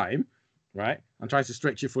all the time, right, and tries to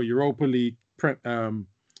stretch it for Europa League, the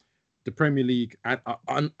Premier League,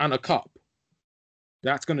 and a cup,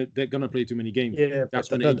 they're gonna play too many games. Yeah, that's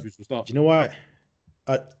when the injuries will start. You know what?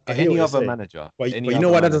 Any other manager, but you know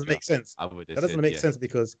why that doesn't make sense? That doesn't make sense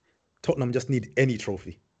because Tottenham just need any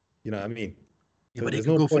trophy. You know what I mean? Yeah, but they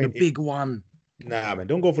can go for the big one. Nah, man,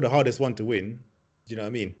 don't go for the hardest one to win. Do you know what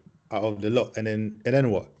I mean? Out of the lot, and then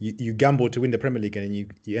what? You gamble to win the Premier League, and then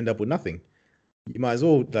you end up with nothing. You might as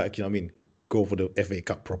well, like, you know what I mean, go for the FA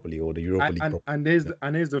Cup properly or the Europa League properly. And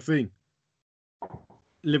here's the thing.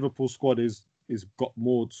 Liverpool squad is got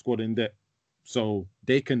more squad in depth, so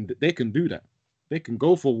they can do that. They can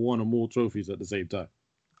go for one or more trophies at the same time.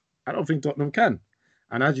 I don't think Tottenham can.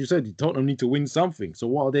 And as you said, Tottenham need to win something. So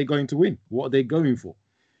what are they going to win? What are they going for?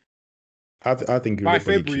 I think by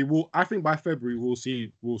February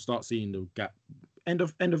we'll start seeing the gap. End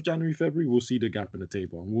of January, February, we'll see the gap in the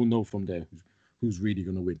table, and we'll know from there who's really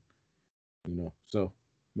gonna win. So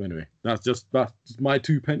anyway, that's my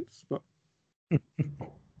 2 pence. But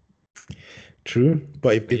true,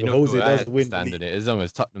 but if Jose does win, as long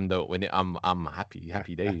as Tottenham don't win it, I'm happy.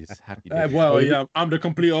 Happy days. I'm the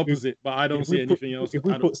complete opposite, but I don't see anything else. If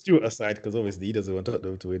we put Stuart aside, because obviously he doesn't want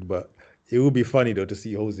Tottenham to win, but it would be funny though to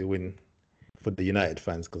see Jose win for the United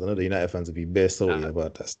fans, because I know the United fans would be bare salty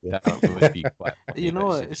about that stuff. That would be quite you know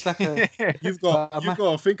what? It's like you've got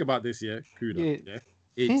to think about this, yeah, Kuda. Yeah.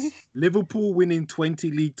 It's Liverpool winning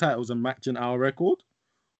 20 league titles and matching our record,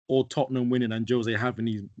 or Tottenham winning and Jose having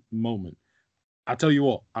his moment. I tell you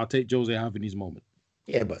what, I'll take Jose having his moment.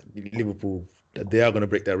 Yeah, but Liverpool, they are going to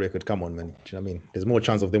break that record. Come on, man. Do you know what I mean? There's more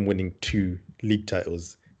chance of them winning 2 league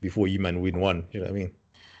titles before you man win 1. You know what I mean?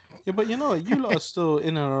 Yeah, but you know, you lot are still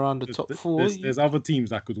in and around the top 4. There's other teams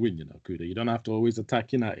that could win, Kuda. You don't have to always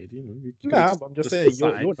attack United. I'm just saying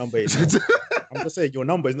your number is. I'm just saying your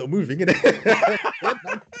number is not moving, innit?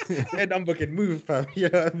 Their number can move, fam. You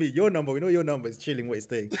know what I mean? Your number, we know your number is chilling where it's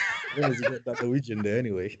staying. As long as you got that Norwegian there,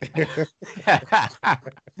 anyway.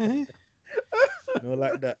 No,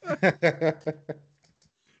 like that.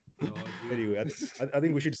 Anyway, I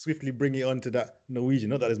think we should swiftly bring it on to that Norwegian.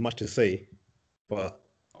 Not that there's much to say, but.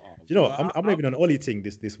 You know, I'm not even on Ollie thing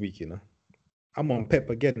this week, I'm on Pep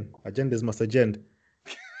again. Agendas must agenda.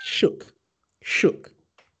 Shook.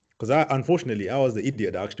 Because unfortunately, I was the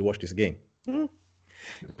idiot that actually watched this game. Even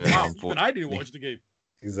I didn't watch the game.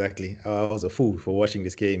 Exactly. I was a fool for watching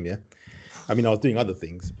this game, yeah. I mean, I was doing other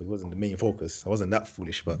things, but it wasn't the main focus. I wasn't that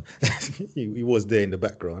foolish, but he was there in the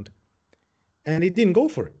background. And he didn't go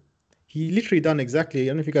for it. He literally done exactly, I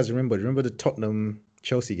don't know if you guys remember the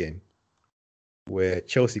Tottenham-Chelsea game, where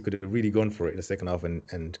Chelsea could have really gone for it in the second half,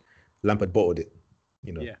 and Lampard bottled it.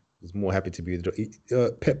 Yeah. Was more happy to be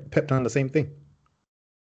Pep done the same thing.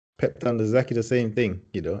 Pep done exactly the same thing,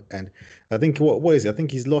 And I think what is it? I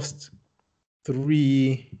think he's lost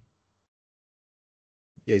 3.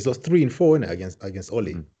 Yeah, he's lost 3 and 4 in it against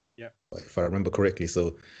Ollie. Yeah, if I remember correctly.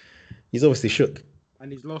 So He's obviously shook.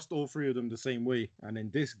 And he's lost all three of them the same way. And in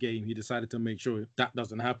this game, he decided to make sure that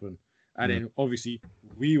doesn't happen. And then obviously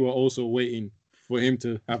we were also waiting for him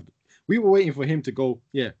to go,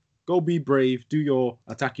 go be brave, do your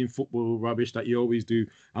attacking football rubbish that you always do,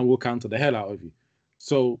 and we'll counter the hell out of you.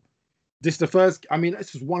 So this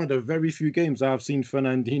is one of the very few games I've seen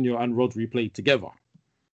Fernandinho and Rodri play together.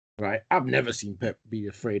 Right? I've never seen Pep be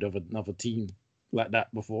afraid of another team like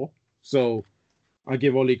that before. So I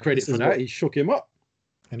give Ole credit for that. He shook him up.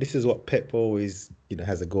 And this is what Pep always,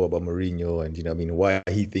 has a go about Mourinho, and why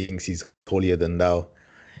he thinks he's holier than thou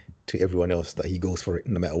to everyone else, that he goes for it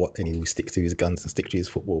no matter what, and he will stick to his guns and stick to his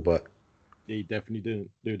football. But he definitely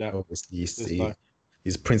didn't do that. Obviously,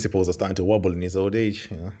 his principles are starting to wobble in his old age.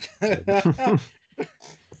 Is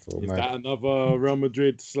that another Real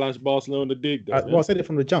Madrid / Barcelona dig? Well, I said it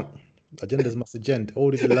from the jump. Agendas must agenda.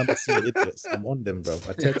 All these Lambertine idiots, I'm on them, bro.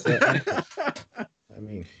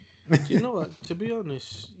 Do you know what? To be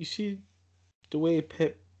honest, you see the way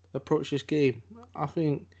Pep approached this game. I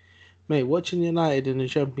think, mate, watching United in the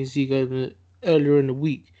Champions League earlier in the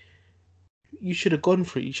week, you should have gone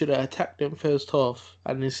for it. You should have attacked them first half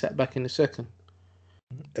and then sat back in the second.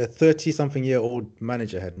 A 30-something-year-old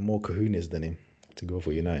manager had more kahunas than him to go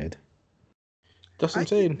for United. That's what I'm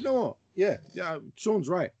saying. You know what? Yeah, Sean's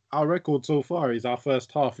right. Our record so far is our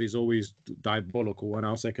first half is always diabolical and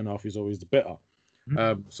our second half is always the better.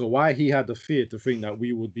 So why he had the fear to think that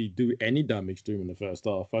we would do any damage to him in the first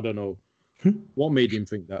half, I don't know what made him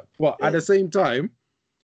think that. But at the same time,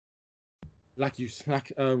 like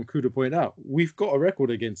Kuda pointed out, we've got a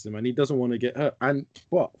record against him and he doesn't want to get hurt.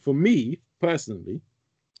 But for me personally,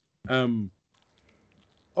 Ole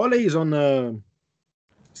is on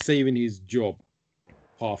saving his job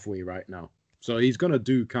halfway right now. So he's going to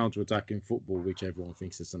do counter-attacking football, which everyone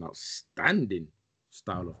thinks is an outstanding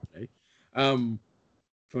style of play.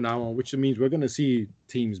 From now on, which means we're going to see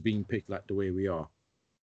teams being picked like the way we are.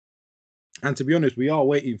 And to be honest, we are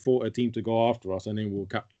waiting for a team to go after us and then we'll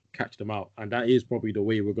catch them out. And that is probably the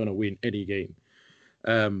way we're going to win any game,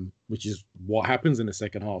 which is what happens in the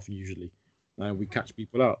second half usually. And we catch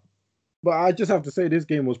people out. But I just have to say this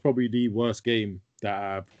game was probably the worst game that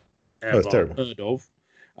I've ever heard of.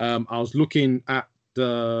 I was looking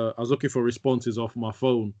for responses off my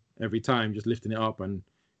phone every time, just lifting it up, and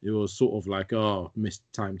it was sort of like, missed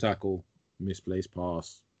time tackle, misplaced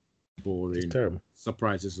pass, boring, terrible.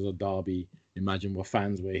 Surprises as a derby. Imagine what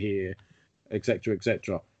fans were here, etc.,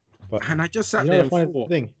 etc. And I just sat there and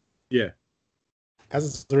thought, as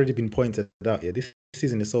it's already been pointed out here, this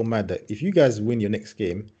season is so mad that if you guys win your next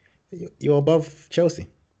game, you're above Chelsea.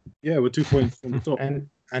 Yeah, we're 2 points from the top.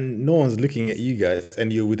 And no one's looking at you guys,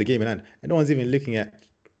 and you're with the game in hand. And no one's even looking at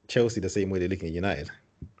Chelsea the same way they're looking at United.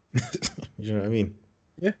 You know what I mean?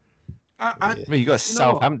 Yeah. You got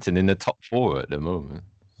Southampton in the top 4 at the moment.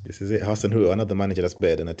 This is it. Hassan Hu, another manager that's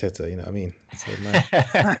better than Arteta. You know what I mean? So,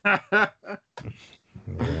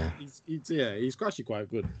 he's actually quite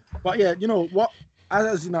good. But yeah, you know what?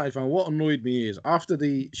 As a United fan, what annoyed me is after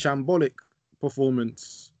the shambolic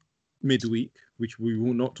performance midweek, which we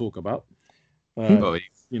will not talk about.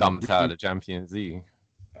 He dumped out of the Champions League.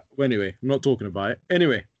 Well, anyway, I'm not talking about it.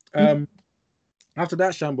 Anyway, after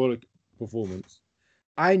that shambolic performance,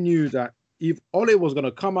 I knew that if Ole was going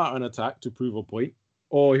to come out and attack to prove a point,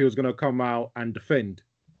 or he was going to come out and defend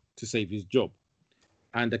to save his job.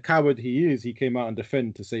 And the coward he is, he came out and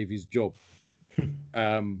defended to save his job.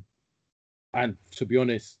 And to be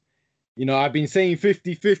honest, I've been saying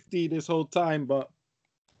 50-50 this whole time, but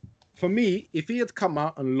for me, if he had come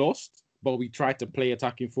out and lost, but we tried to play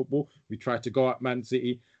attacking football, we tried to go at Man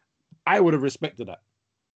City, I would have respected that.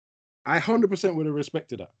 I 100% would have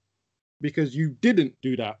respected that. Because you didn't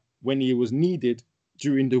do that when he was needed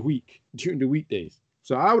during the weekdays.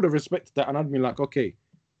 So I would have respected that, and I'd be like, okay,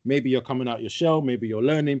 maybe you're coming out your shell, maybe you're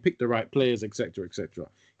learning, pick the right players, etc., etc.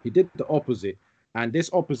 He did the opposite, and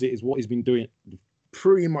this opposite is what he's been doing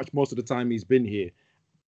pretty much most of the time he's been here.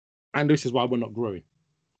 And this is why we're not growing.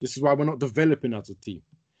 This is why we're not developing as a team.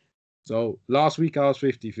 So last week I was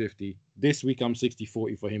 50-50. This week I'm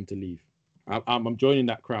 60-40 for him to leave. I'm joining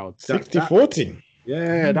that crowd. 60-40?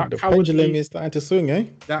 Yeah, that the pendulum is starting to swing, eh?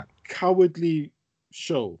 That cowardly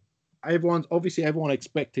show. Everyone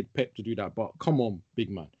expected Pep to do that, but come on,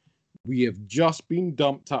 big man. We have just been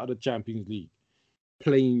dumped out of the Champions League,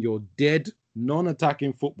 playing your dead,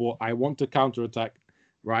 non-attacking football. I want to counter-attack,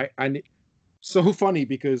 right? And it's so funny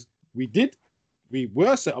because we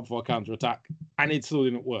were set up for a counter-attack, and it still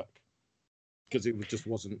didn't work because it just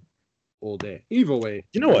wasn't all there. Either way,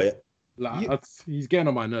 you know what? He's getting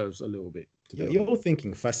on my nerves a little bit. Your whole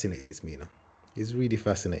thinking fascinates me, It's really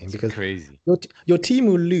fascinating because crazy. Your team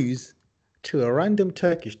will lose to a random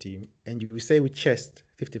Turkish team and you say with chest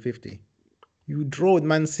 50-50, you draw with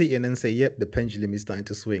Man City and then say, yep, the pendulum is starting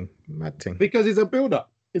to swing. Mad thing. Because it's a build-up.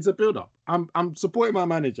 It's a build-up. I'm supporting my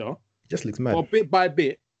manager. Just looks mad. But bit by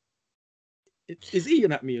bit, it's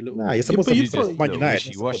eating at me a little. Nah, you're supposed to support Man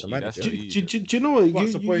United. Do you know what?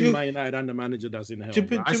 Supporting Man United and the manager that's in hell.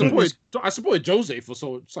 I supported Jose for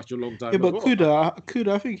such a long time. Yeah, but Kuda,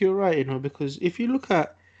 I think you're right, because if you look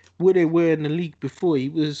at where they were in the league before, he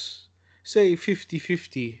was, say,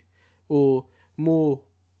 50-50 or more.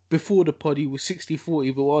 Before the pod, he was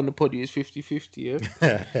 60-40, but on the pod, he was 50-50,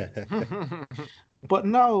 yeah? But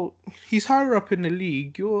now, he's higher up in the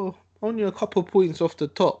league. You're only a couple of points off the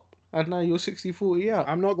top, and now you're 60-40 out.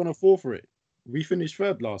 I'm not going to fall for it. We finished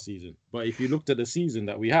third last season, but if you looked at the season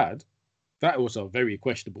that we had, that was a very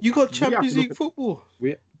questionable. You got Champions League football.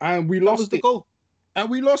 We lost it. Goal. And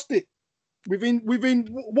we lost it. Within.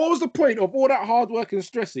 What was the point of all that hard work and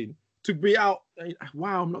stressing to be out?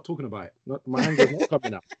 Wow, I'm not talking about it. My anger's not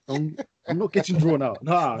coming out. I'm not getting drawn out.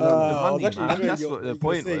 No. That's what the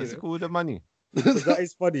point was. It's called the money. That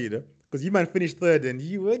is funny, because you man finished third and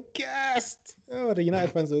you were gassed. Oh, the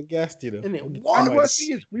United fans were gassed, And the worst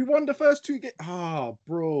thing is, we won the first two games.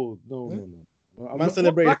 Bro, no. Man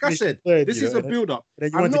celebrated. Like I said, third, this is a build-up. Then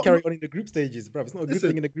you want to carry on in the group stages, bro. It's not a good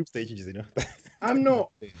thing in the group stages, I'm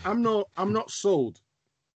not sold.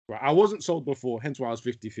 Right, I wasn't sold before, hence why I was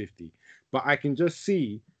 50-50. But I can just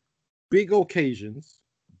see big occasions,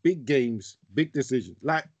 big games, big decisions.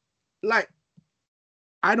 Like,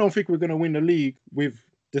 I don't think we're going to win the league with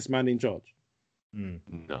this man in charge. No.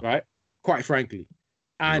 Right? Quite frankly.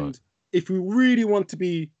 And if we really want to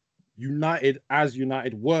be United as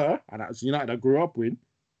United were, and as United I grew up with,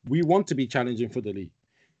 we want to be challenging for the league.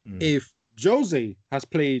 If Jose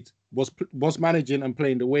was managing and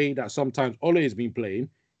playing the way that sometimes Ole has been playing,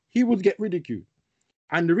 he would get ridiculed.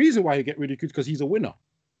 And the reason why he get ridiculed is because he's a winner.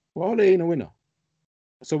 Well, Ole ain't a winner.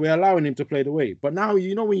 So we're allowing him to play the way. But now,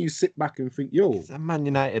 when you sit back and think, he's a Man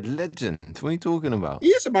United legend. What are you talking about? He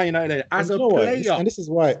is a Man United legend as a player. And this is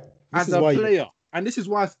why. And this is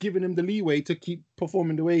why it's giving him the leeway to keep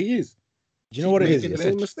performing the way he is. Do you know what it is? The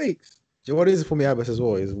same mistakes. Do you know what it is for me, Abbas, as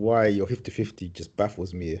well? Is why your 50-50 just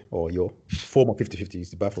baffles me, or your former 50-50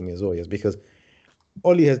 used to baffle me as well. Is because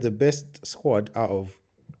Oli has the best squad out of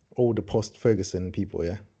all the post-Ferguson people,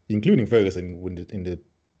 including Ferguson in the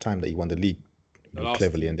time that he won the league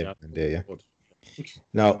cleverly and there.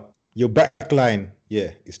 Now your back line,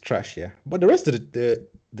 is trash, but the rest of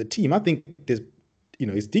the team, I think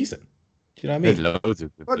is decent. Do you know what I mean? There's loads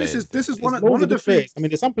of good players. This is one of the things. I mean,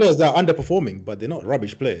 there's some players that are underperforming, but they're not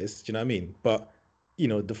rubbish players. Do you know what I mean? But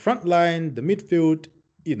the front line, the midfield,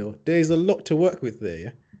 there's a lot to work with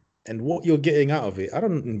there. And what you're getting out of it, I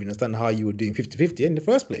don't even understand how you were doing 50-50 in the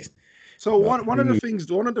first place. So one of the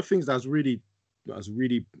things that's really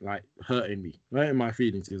like hurting me, right, in my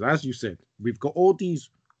feelings is, as you said, we've got all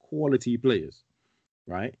these quality players,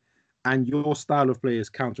 right? And your style of play is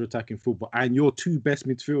counter-attacking football, and your two best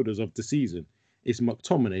midfielders of the season is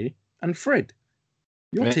McTominay and Fred.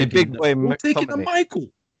 You're taking the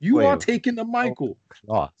Michael. You are taking the Michael.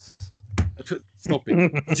 Class. Stop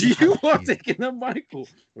it. You are taking the Michael,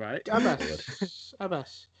 right?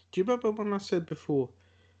 Abbas, do you remember when I said before,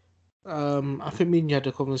 I think me and you had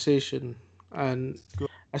a conversation, and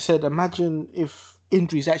I said, imagine if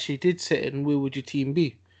injuries actually did set in, where would your team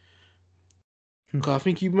be? I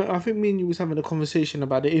think me and you was having a conversation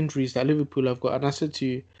about the injuries that Liverpool have got, and I said to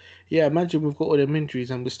you, imagine we've got all them injuries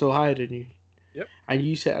and we're still higher than you. Yep. And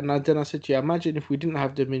you said, then I said to you, imagine if we didn't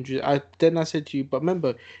have them injuries. Then I said to you, but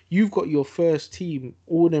remember, you've got your first team,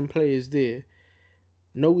 all them players there,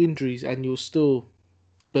 no injuries, and you're still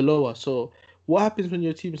below us. So what happens when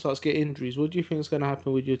your team starts getting injuries? What do you think is going to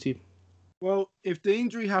happen with your team? Well, if the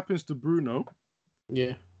injury happens to Bruno,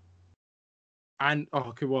 and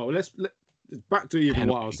let's back to even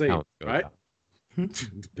what I was saying, right?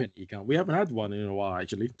 Penalty count. We haven't had one in a while,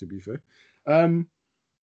 actually, to be fair.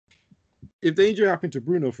 If the injury happened to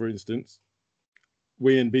Bruno, for instance,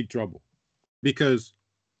 we're in big trouble because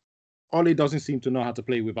Ole doesn't seem to know how to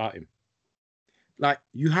play without him. Like,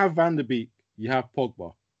 you have Van der Beek, you have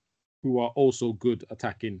Pogba, who are also good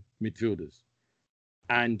attacking midfielders.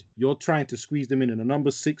 And you're trying to squeeze them in a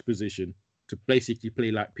number 6 position to basically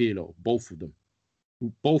play like Pirlo, both of them.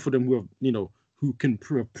 Both of them who have, who can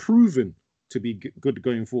have proven to be good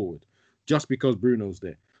going forward, just because Bruno's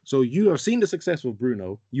there. So you have seen the success of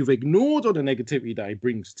Bruno. You've ignored all the negativity that he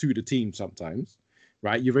brings to the team sometimes,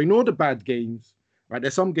 right? You've ignored the bad games, right?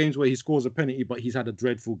 There's some games where he scores a penalty, but he's had a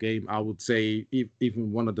dreadful game. I would say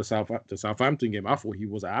even one of the Southampton game, I thought he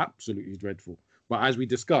was absolutely dreadful. But as we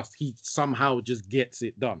discussed, he somehow just gets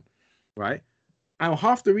it done, right? And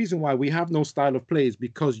half the reason why we have no style of play is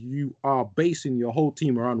because you are basing your whole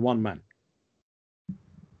team around one man.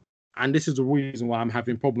 And this is the reason why I'm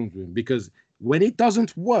having problems with him, because when it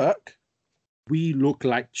doesn't work, we look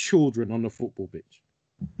like children on the football pitch.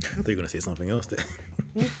 I thought you were going to say something else there.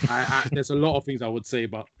 There's a lot of things I would say,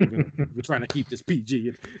 but we're trying to keep this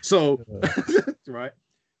PG. So, right,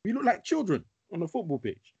 we look like children on the football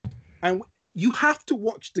pitch. And you have to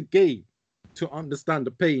watch the game to understand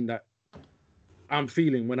the pain that I'm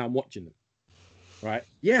feeling when I'm watching it. Right?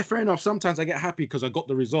 Yeah, fair enough. Sometimes I get happy because I got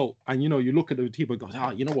the result. And, you look at the team and go,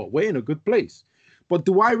 you know what? We're in a good place. But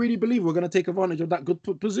do I really believe we're going to take advantage of that good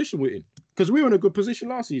position we're in? Because we were in a good position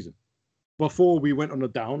last season before we went on a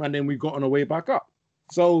down, and then we got on our way back up.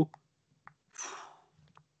 So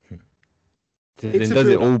then does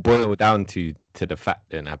it all boil down to the fact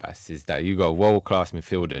then, Abbas, is that you got a world-class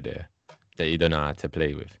midfielder there that you don't know how to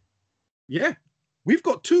play with? Yeah. We've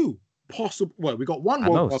got two possible. Well, we got one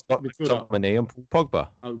world-class midfielder. McTominay and Pogba.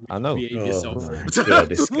 I know. Behave yourself. God,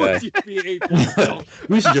 this guy. Behave yourself.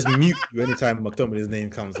 We should just mute you anytime McTominay's name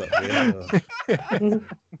comes up. Yeah.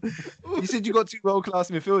 You said you got two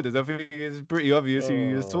world-class midfielders. I think it's pretty obvious who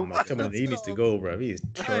you was talking about. McTominay, he needs to go, bro. He is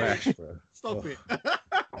trash, bro. Stop it.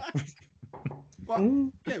 But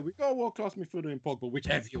yeah, we got a world-class midfielder in Pogba, which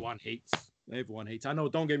everyone hates. Everyone hates. I know,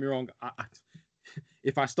 don't get me wrong.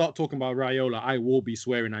 If I start talking about Raiola, I will be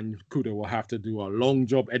swearing, and Kuda will have to do a long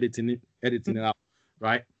job editing it out,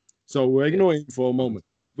 right? So we're ignoring for a moment.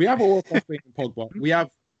 We have a world-class player in Pogba. We have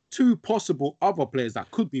two possible other players that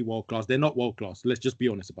could be world-class. They're not world-class. Let's just be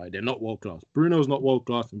honest about it. They're not world-class. Bruno's not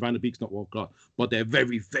world-class, and Van der Beek's not world-class, but they're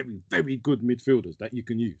very, very, very good midfielders that you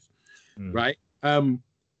can use, right?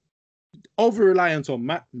 Over-reliance on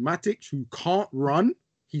Matic, who can't run.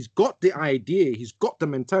 He's got the idea, he's got the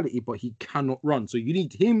mentality, but he cannot run. So you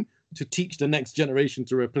need him to teach the next generation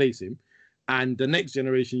to replace him. And the next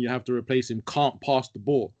generation you have to replace him can't pass the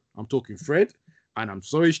ball. I'm talking Fred, and I'm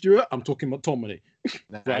sorry, Stuart, I'm talking McTominay.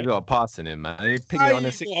 Right. You got a pass in him, man. He picked it on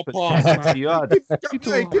a 6 yard. Give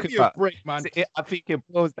me a break, man. I think it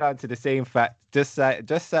boils down to the same fact, just like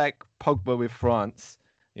Pogba with France.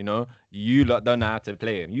 You lot don't know how to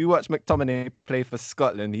play him. You watch McTominay play for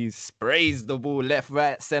Scotland. He sprays the ball left,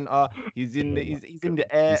 right, centre. He's in the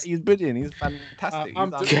air. He's brilliant. He's fantastic.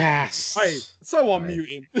 Gas. Hey, someone mute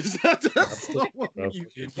him.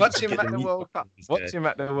 Watch him at the World Cup. Watch him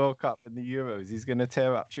at the World Cup and the Euros. He's gonna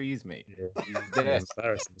tear up trees, mate. Yeah. He's there.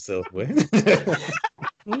 Embarrass himself, boy.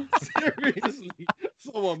 Seriously,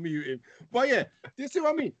 someone mute him. But yeah, this is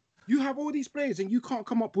what I mean. You have all these players and you can't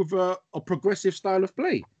come up with a progressive style of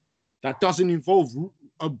play that doesn't involve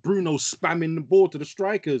a Bruno spamming the ball to the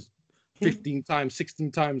strikers 15 times,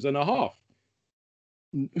 16 times and a half.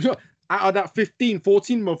 Out of that 15,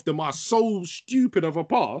 14 of them are so stupid of a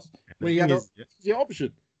pass when you had the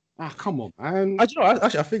option. Come on, man. I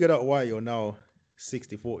figured out why you're now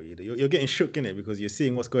 60-40. You're getting shook in it because you're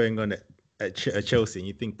seeing what's going on at Chelsea and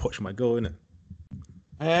you think Poch might go in it.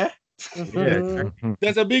 Yeah.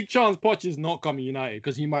 There's a big chance Poch is not coming United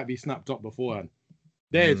because he might be snapped up beforehand.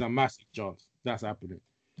 There's a massive chance that's happening,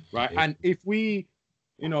 right? Yeah. And if we,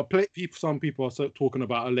 some people are talking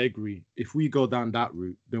about Allegri. If we go down that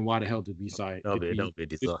route, then why the hell did we sign? That'll be a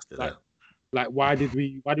disaster. Like, why did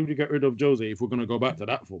we get rid of Jose if we're going to go back to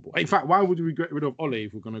that football? In fact, why would we get rid of Ole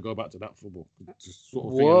if we're going to go back to that football?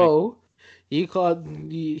 Whoa. You can't.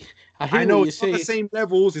 I know it's not the same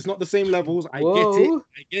levels. It's not the same levels. I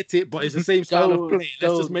get it, but it's the same style of play.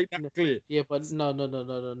 Let's just make that clear. Yeah, but no.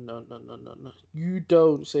 You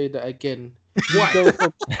don't say that again. Why?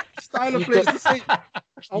 Style of play is the same. I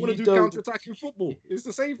want to do counter-attacking football. It's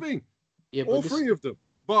the same thing. Yeah, all three of them.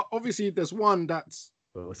 But obviously, there's one that's.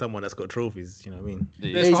 Well, someone that's got trophies, you know what I mean?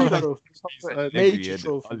 Major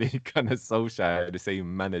trophies. Kind of social, the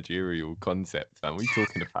same managerial concept. Man, what are you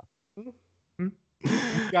talking about?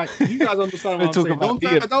 You guys understand what I'm saying? Don't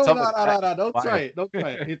try it. Don't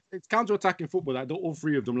try it. It's counter-attacking football that all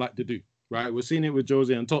three of them like to do. Right? We're seeing it with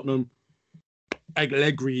Jose and Tottenham.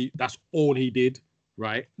 Allegri, that's all he did.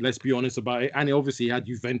 Right? Let's be honest about it. And he obviously had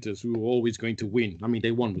Juventus, who were always going to win. I mean,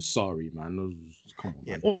 they won with Sarri, man. Come on,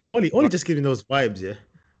 man. Only just giving those vibes, yeah.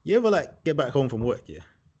 You ever get back home from work, yeah,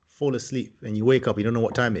 fall asleep, and you wake up, you don't know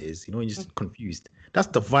what time it is, you're just confused. That's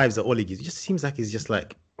the vibes that Ole gives. It just seems like he's just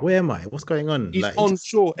like, where am I? What's going on? He's on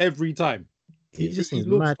shore every time. He just seems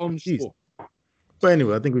mad confused. But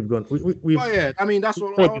anyway, I think we've gone. We've. Oh yeah, I mean that's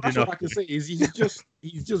what I can say is he's just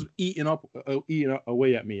eating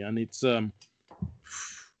away at me, and it's Don't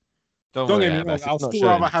get me wrong. I'll still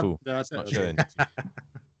rather have that.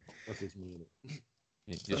 That's his meaning.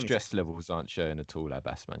 Your stress levels aren't showing at all,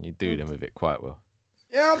 Abbas, man. You do them with it quite well.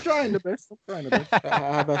 Yeah, I'm trying the best.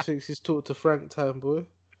 Abba thinks he's talked to Frank time, boy.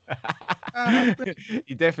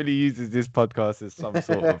 He definitely uses this podcast as some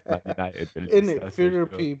sort of Man United release. In it, that's for sure.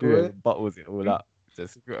 therapy, Yeah, boy. bottles it all up.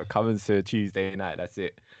 Just comes to a Tuesday night. That's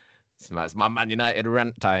it. It's my Man United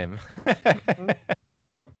rant time.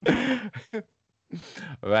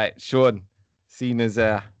 Right, Sean. Seeing as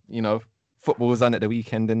football's on at the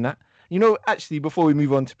weekend and that. Actually, before we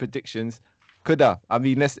move on to predictions,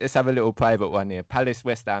 let's have a little private one here. Palace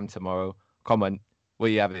West Ham tomorrow. Come on, what are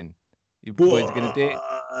you having? You boys gonna do it?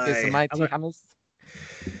 Get some mighty hammers.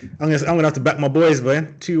 I'm gonna have to back my boys,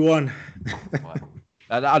 man. 2-1.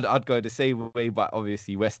 I'd go the same way, but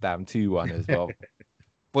obviously West Ham 2-1 as well.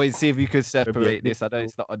 Boys, see if you could separate this. I know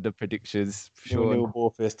it's not on the predictions. Sean,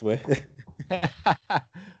 ball first way.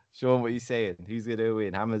 Sean, what are you saying? Who's gonna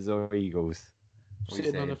win, Hammers or Eagles?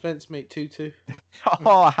 Sitting on the fence, mate. 2-2.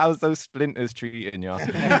 Oh, how's those splinters treating you?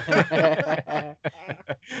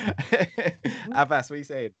 Abbas, what are you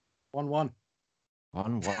saying? 1-1.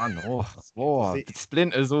 1-1. Oh,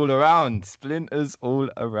 splinters all around. Splinters all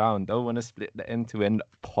around. Don't want to split the end-to-end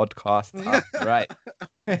podcast up. Right.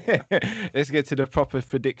 Let's get to the proper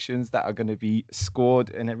predictions that are going to be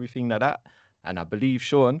scored and everything like that. And I believe,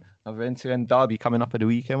 Sean, another end-to-end derby coming up at the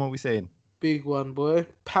weekend. What are we saying? Big one, boy.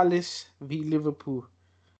 Palace v Liverpool.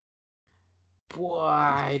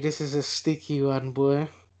 Boy, this is a sticky one, boy.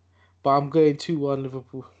 But I'm going 2-1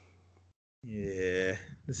 Liverpool. Yeah.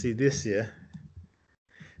 Let's see this, yeah.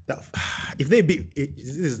 If they beat,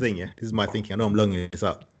 this is the thing, yeah. This is my thinking. I know I'm longing this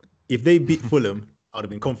up. If they beat Fulham, I would have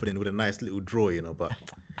been confident with a nice little draw, But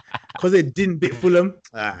because they didn't beat Fulham,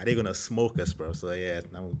 they're gonna smoke us, bro. So yeah,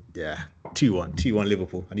 2-1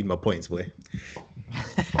 Liverpool. I need my points, boy.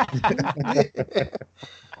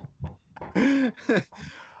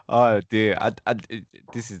 Oh dear,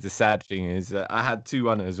 this is the sad thing is I had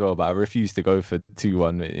 2-1 as well, but I refused to go for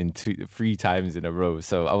 2-1 in 3 times in a row.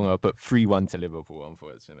 So I'm gonna put 3-1 to Liverpool,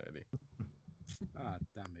 unfortunately. Ah,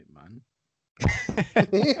 damn it, man.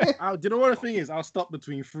 Do you know what the thing is? I'll stop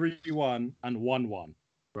between 3-1 and 1-1,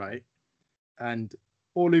 right? And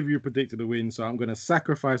all of you predicted a win, so I'm gonna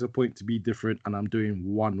sacrifice a point to be different, and I'm doing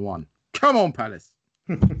 1-1. Come on, Palace.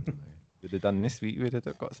 Would have done this week. We'd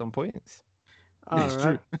have got some points. All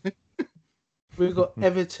right. We've got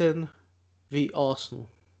Everton v Arsenal.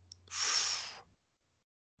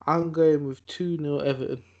 I'm going with 2-0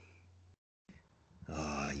 Everton.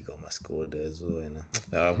 You got my score there as well, I'm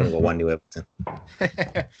gonna go 1-0 Everton.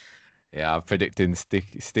 Yeah, I'm predicting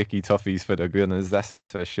sticky toffees for the Gunners. That's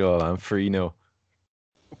for sure. I'm 3-0.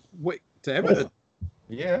 Wait, to Everton? Oh.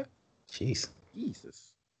 Yeah. Jeez.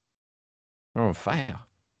 Jesus. We're on fire.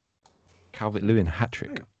 Calvert-Lewin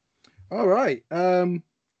hat-trick. All right. I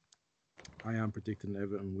am predicting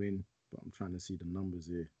Everton win, but I'm trying to see the numbers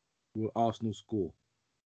here. Will Arsenal score?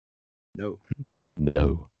 No.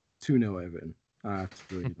 2-0 Everton. I have to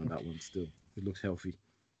throw on that one still. It looks healthy.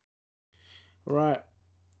 Right.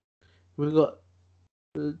 We've got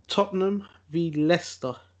Tottenham v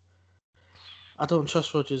Leicester. I don't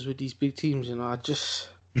trust Rodgers with these big teams, I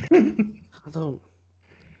don't.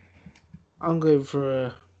 I'm going for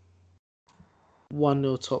a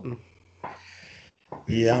 1-0 Tottenham.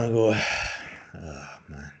 Yeah, I'm gonna go. Oh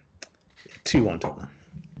man, 2-1 Tottenham.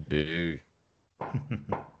 Boo.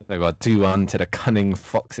 They got 2-1 to the cunning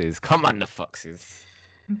Foxes. Come on, the Foxes.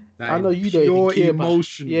 I know you don't even care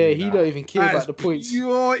emotional. He don't even care about the points.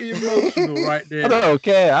 You're emotional right there. I don't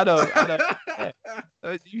care. I don't care.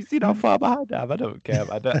 You see how far behind I am? I don't care.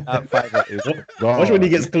 That 5 is gone. Watch when he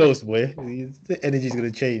gets close, boy. The energy's gonna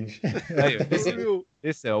change.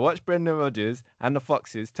 Listen, watch Brendan Rodgers and the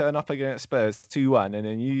Foxes turn up against Spurs 2-1, and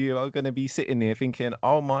then you are going to be sitting there thinking,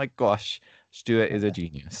 oh my gosh, Stuart is a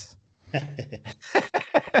genius. You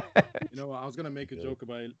know what? I was going to make a joke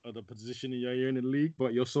about the position you're in the league,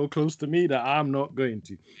 but you're so close to me that I'm not going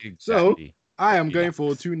to. Exactly. So I am going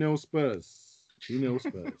for 2-0 Spurs. 2-0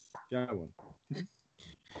 Spurs. Yeah, one.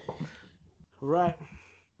 Right.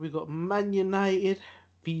 We got Man United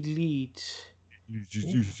v Leeds.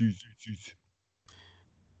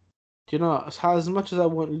 You know, as much as I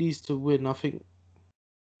want Leeds to win, I think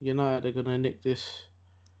United are going to nick this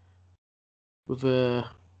with a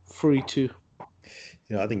 3-2.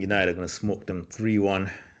 I think United are going to smoke them 3-1.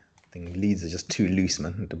 I think Leeds are just too loose,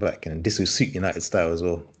 man, at the back. And this will suit United style as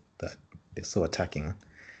well. That they're so attacking,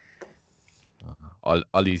 man.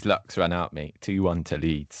 Ollie's luck's run out, mate. 2-1 to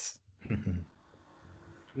Leeds.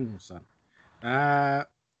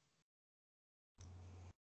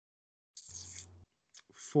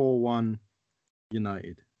 4-1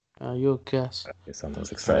 United. You're gas.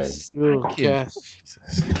 Someone's excited. You're Thank you. gas.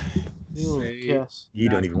 You're Say- gas. You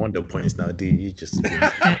don't even want the points now, do you? You just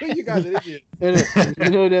You guys are idiots. You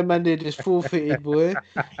know that man, they just forfeited, boy.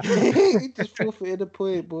 He just forfeited the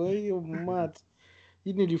point, boy. You're mad.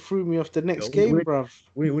 You nearly threw me off the next Yo, game, we- bruv.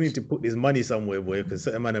 we need to put this money somewhere, boy, because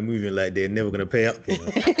certain man are moving like they're never gonna pay up. You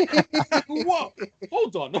know? What?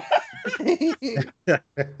 Hold on.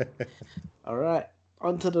 All right,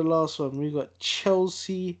 on to the last one. We got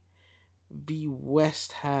Chelsea v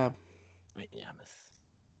West Ham.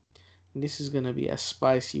 This is gonna be a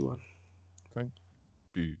spicy one.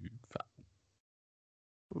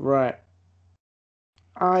 Right.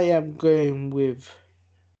 I am going with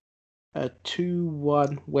a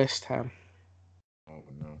 2-1 West Ham. Oh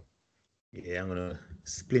no. Yeah, I'm gonna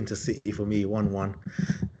Splinter City for me, 1-1.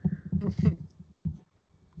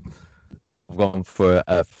 I've gone for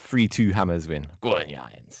a 3-2 Hammers win. Go on,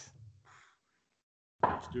 Giants.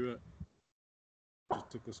 Stuart. Just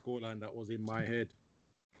took a scoreline that was in my head.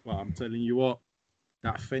 But I'm telling you what,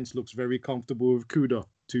 that fence looks very comfortable with Kuda.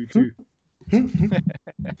 2-2.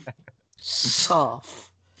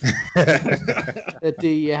 Soft. There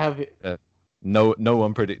you have it. No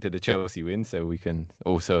one predicted a Chelsea win, so we can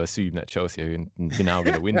also assume that Chelsea are now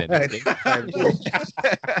going to win it.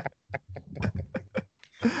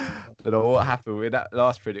 Don't know what happened with that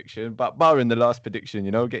last prediction, but barring the last prediction,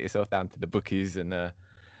 get yourself down to the bookies and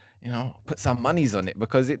put some monies on it,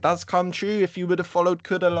 because it does come true. If you would have followed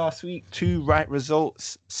Kuda last week, 2 right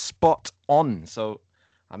results, spot on. So,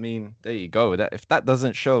 I mean, there you go. That if that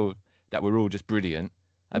doesn't show that we're all just brilliant,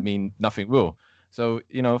 I mean, nothing will. So,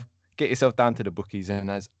 get yourself down to the bookies, and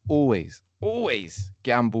as always,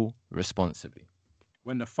 gamble responsibly.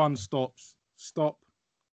 When the fun stops, stop,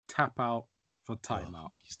 tap out for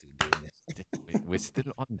timeout. Still doing this. We're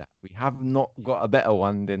still on that. We have not got a better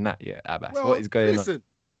one than that yet, Abbas. Well, what is going listen,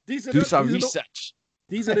 These are on? Do the- some these are the- research.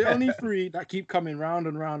 These are the only 3 that keep coming round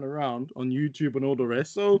and round and round on YouTube and all the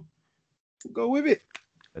rest. So go with it.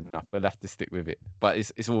 Enough. We'll have to stick with it. But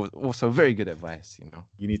it's also very good advice,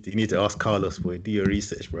 You need to ask Carlos, boy. Do your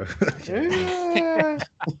research, bro. Yeah.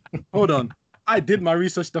 Hold on. I did my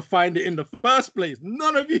research to find it in the first place.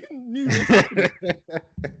 None of you knew this.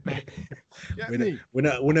 Get me? We're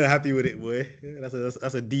not happy with it, boy. That's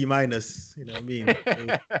a D-. You know what I mean?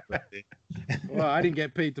 Well, I didn't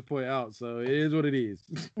get paid to point it out, so it is what it is.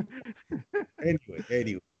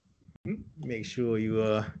 Anyway, make sure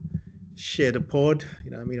you share the pod.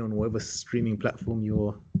 You know what I mean, on whatever streaming platform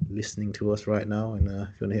you're listening to us right now. And if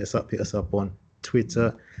you want to hit us up on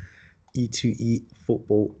Twitter, E2E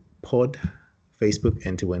Football Pod, Facebook,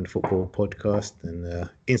 End to End Football Podcast, and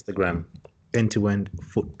Instagram, End to End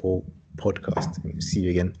Football Podcast. See you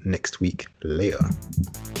again next week. Later.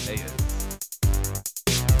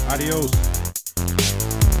 Adios.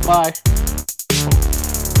 Bye.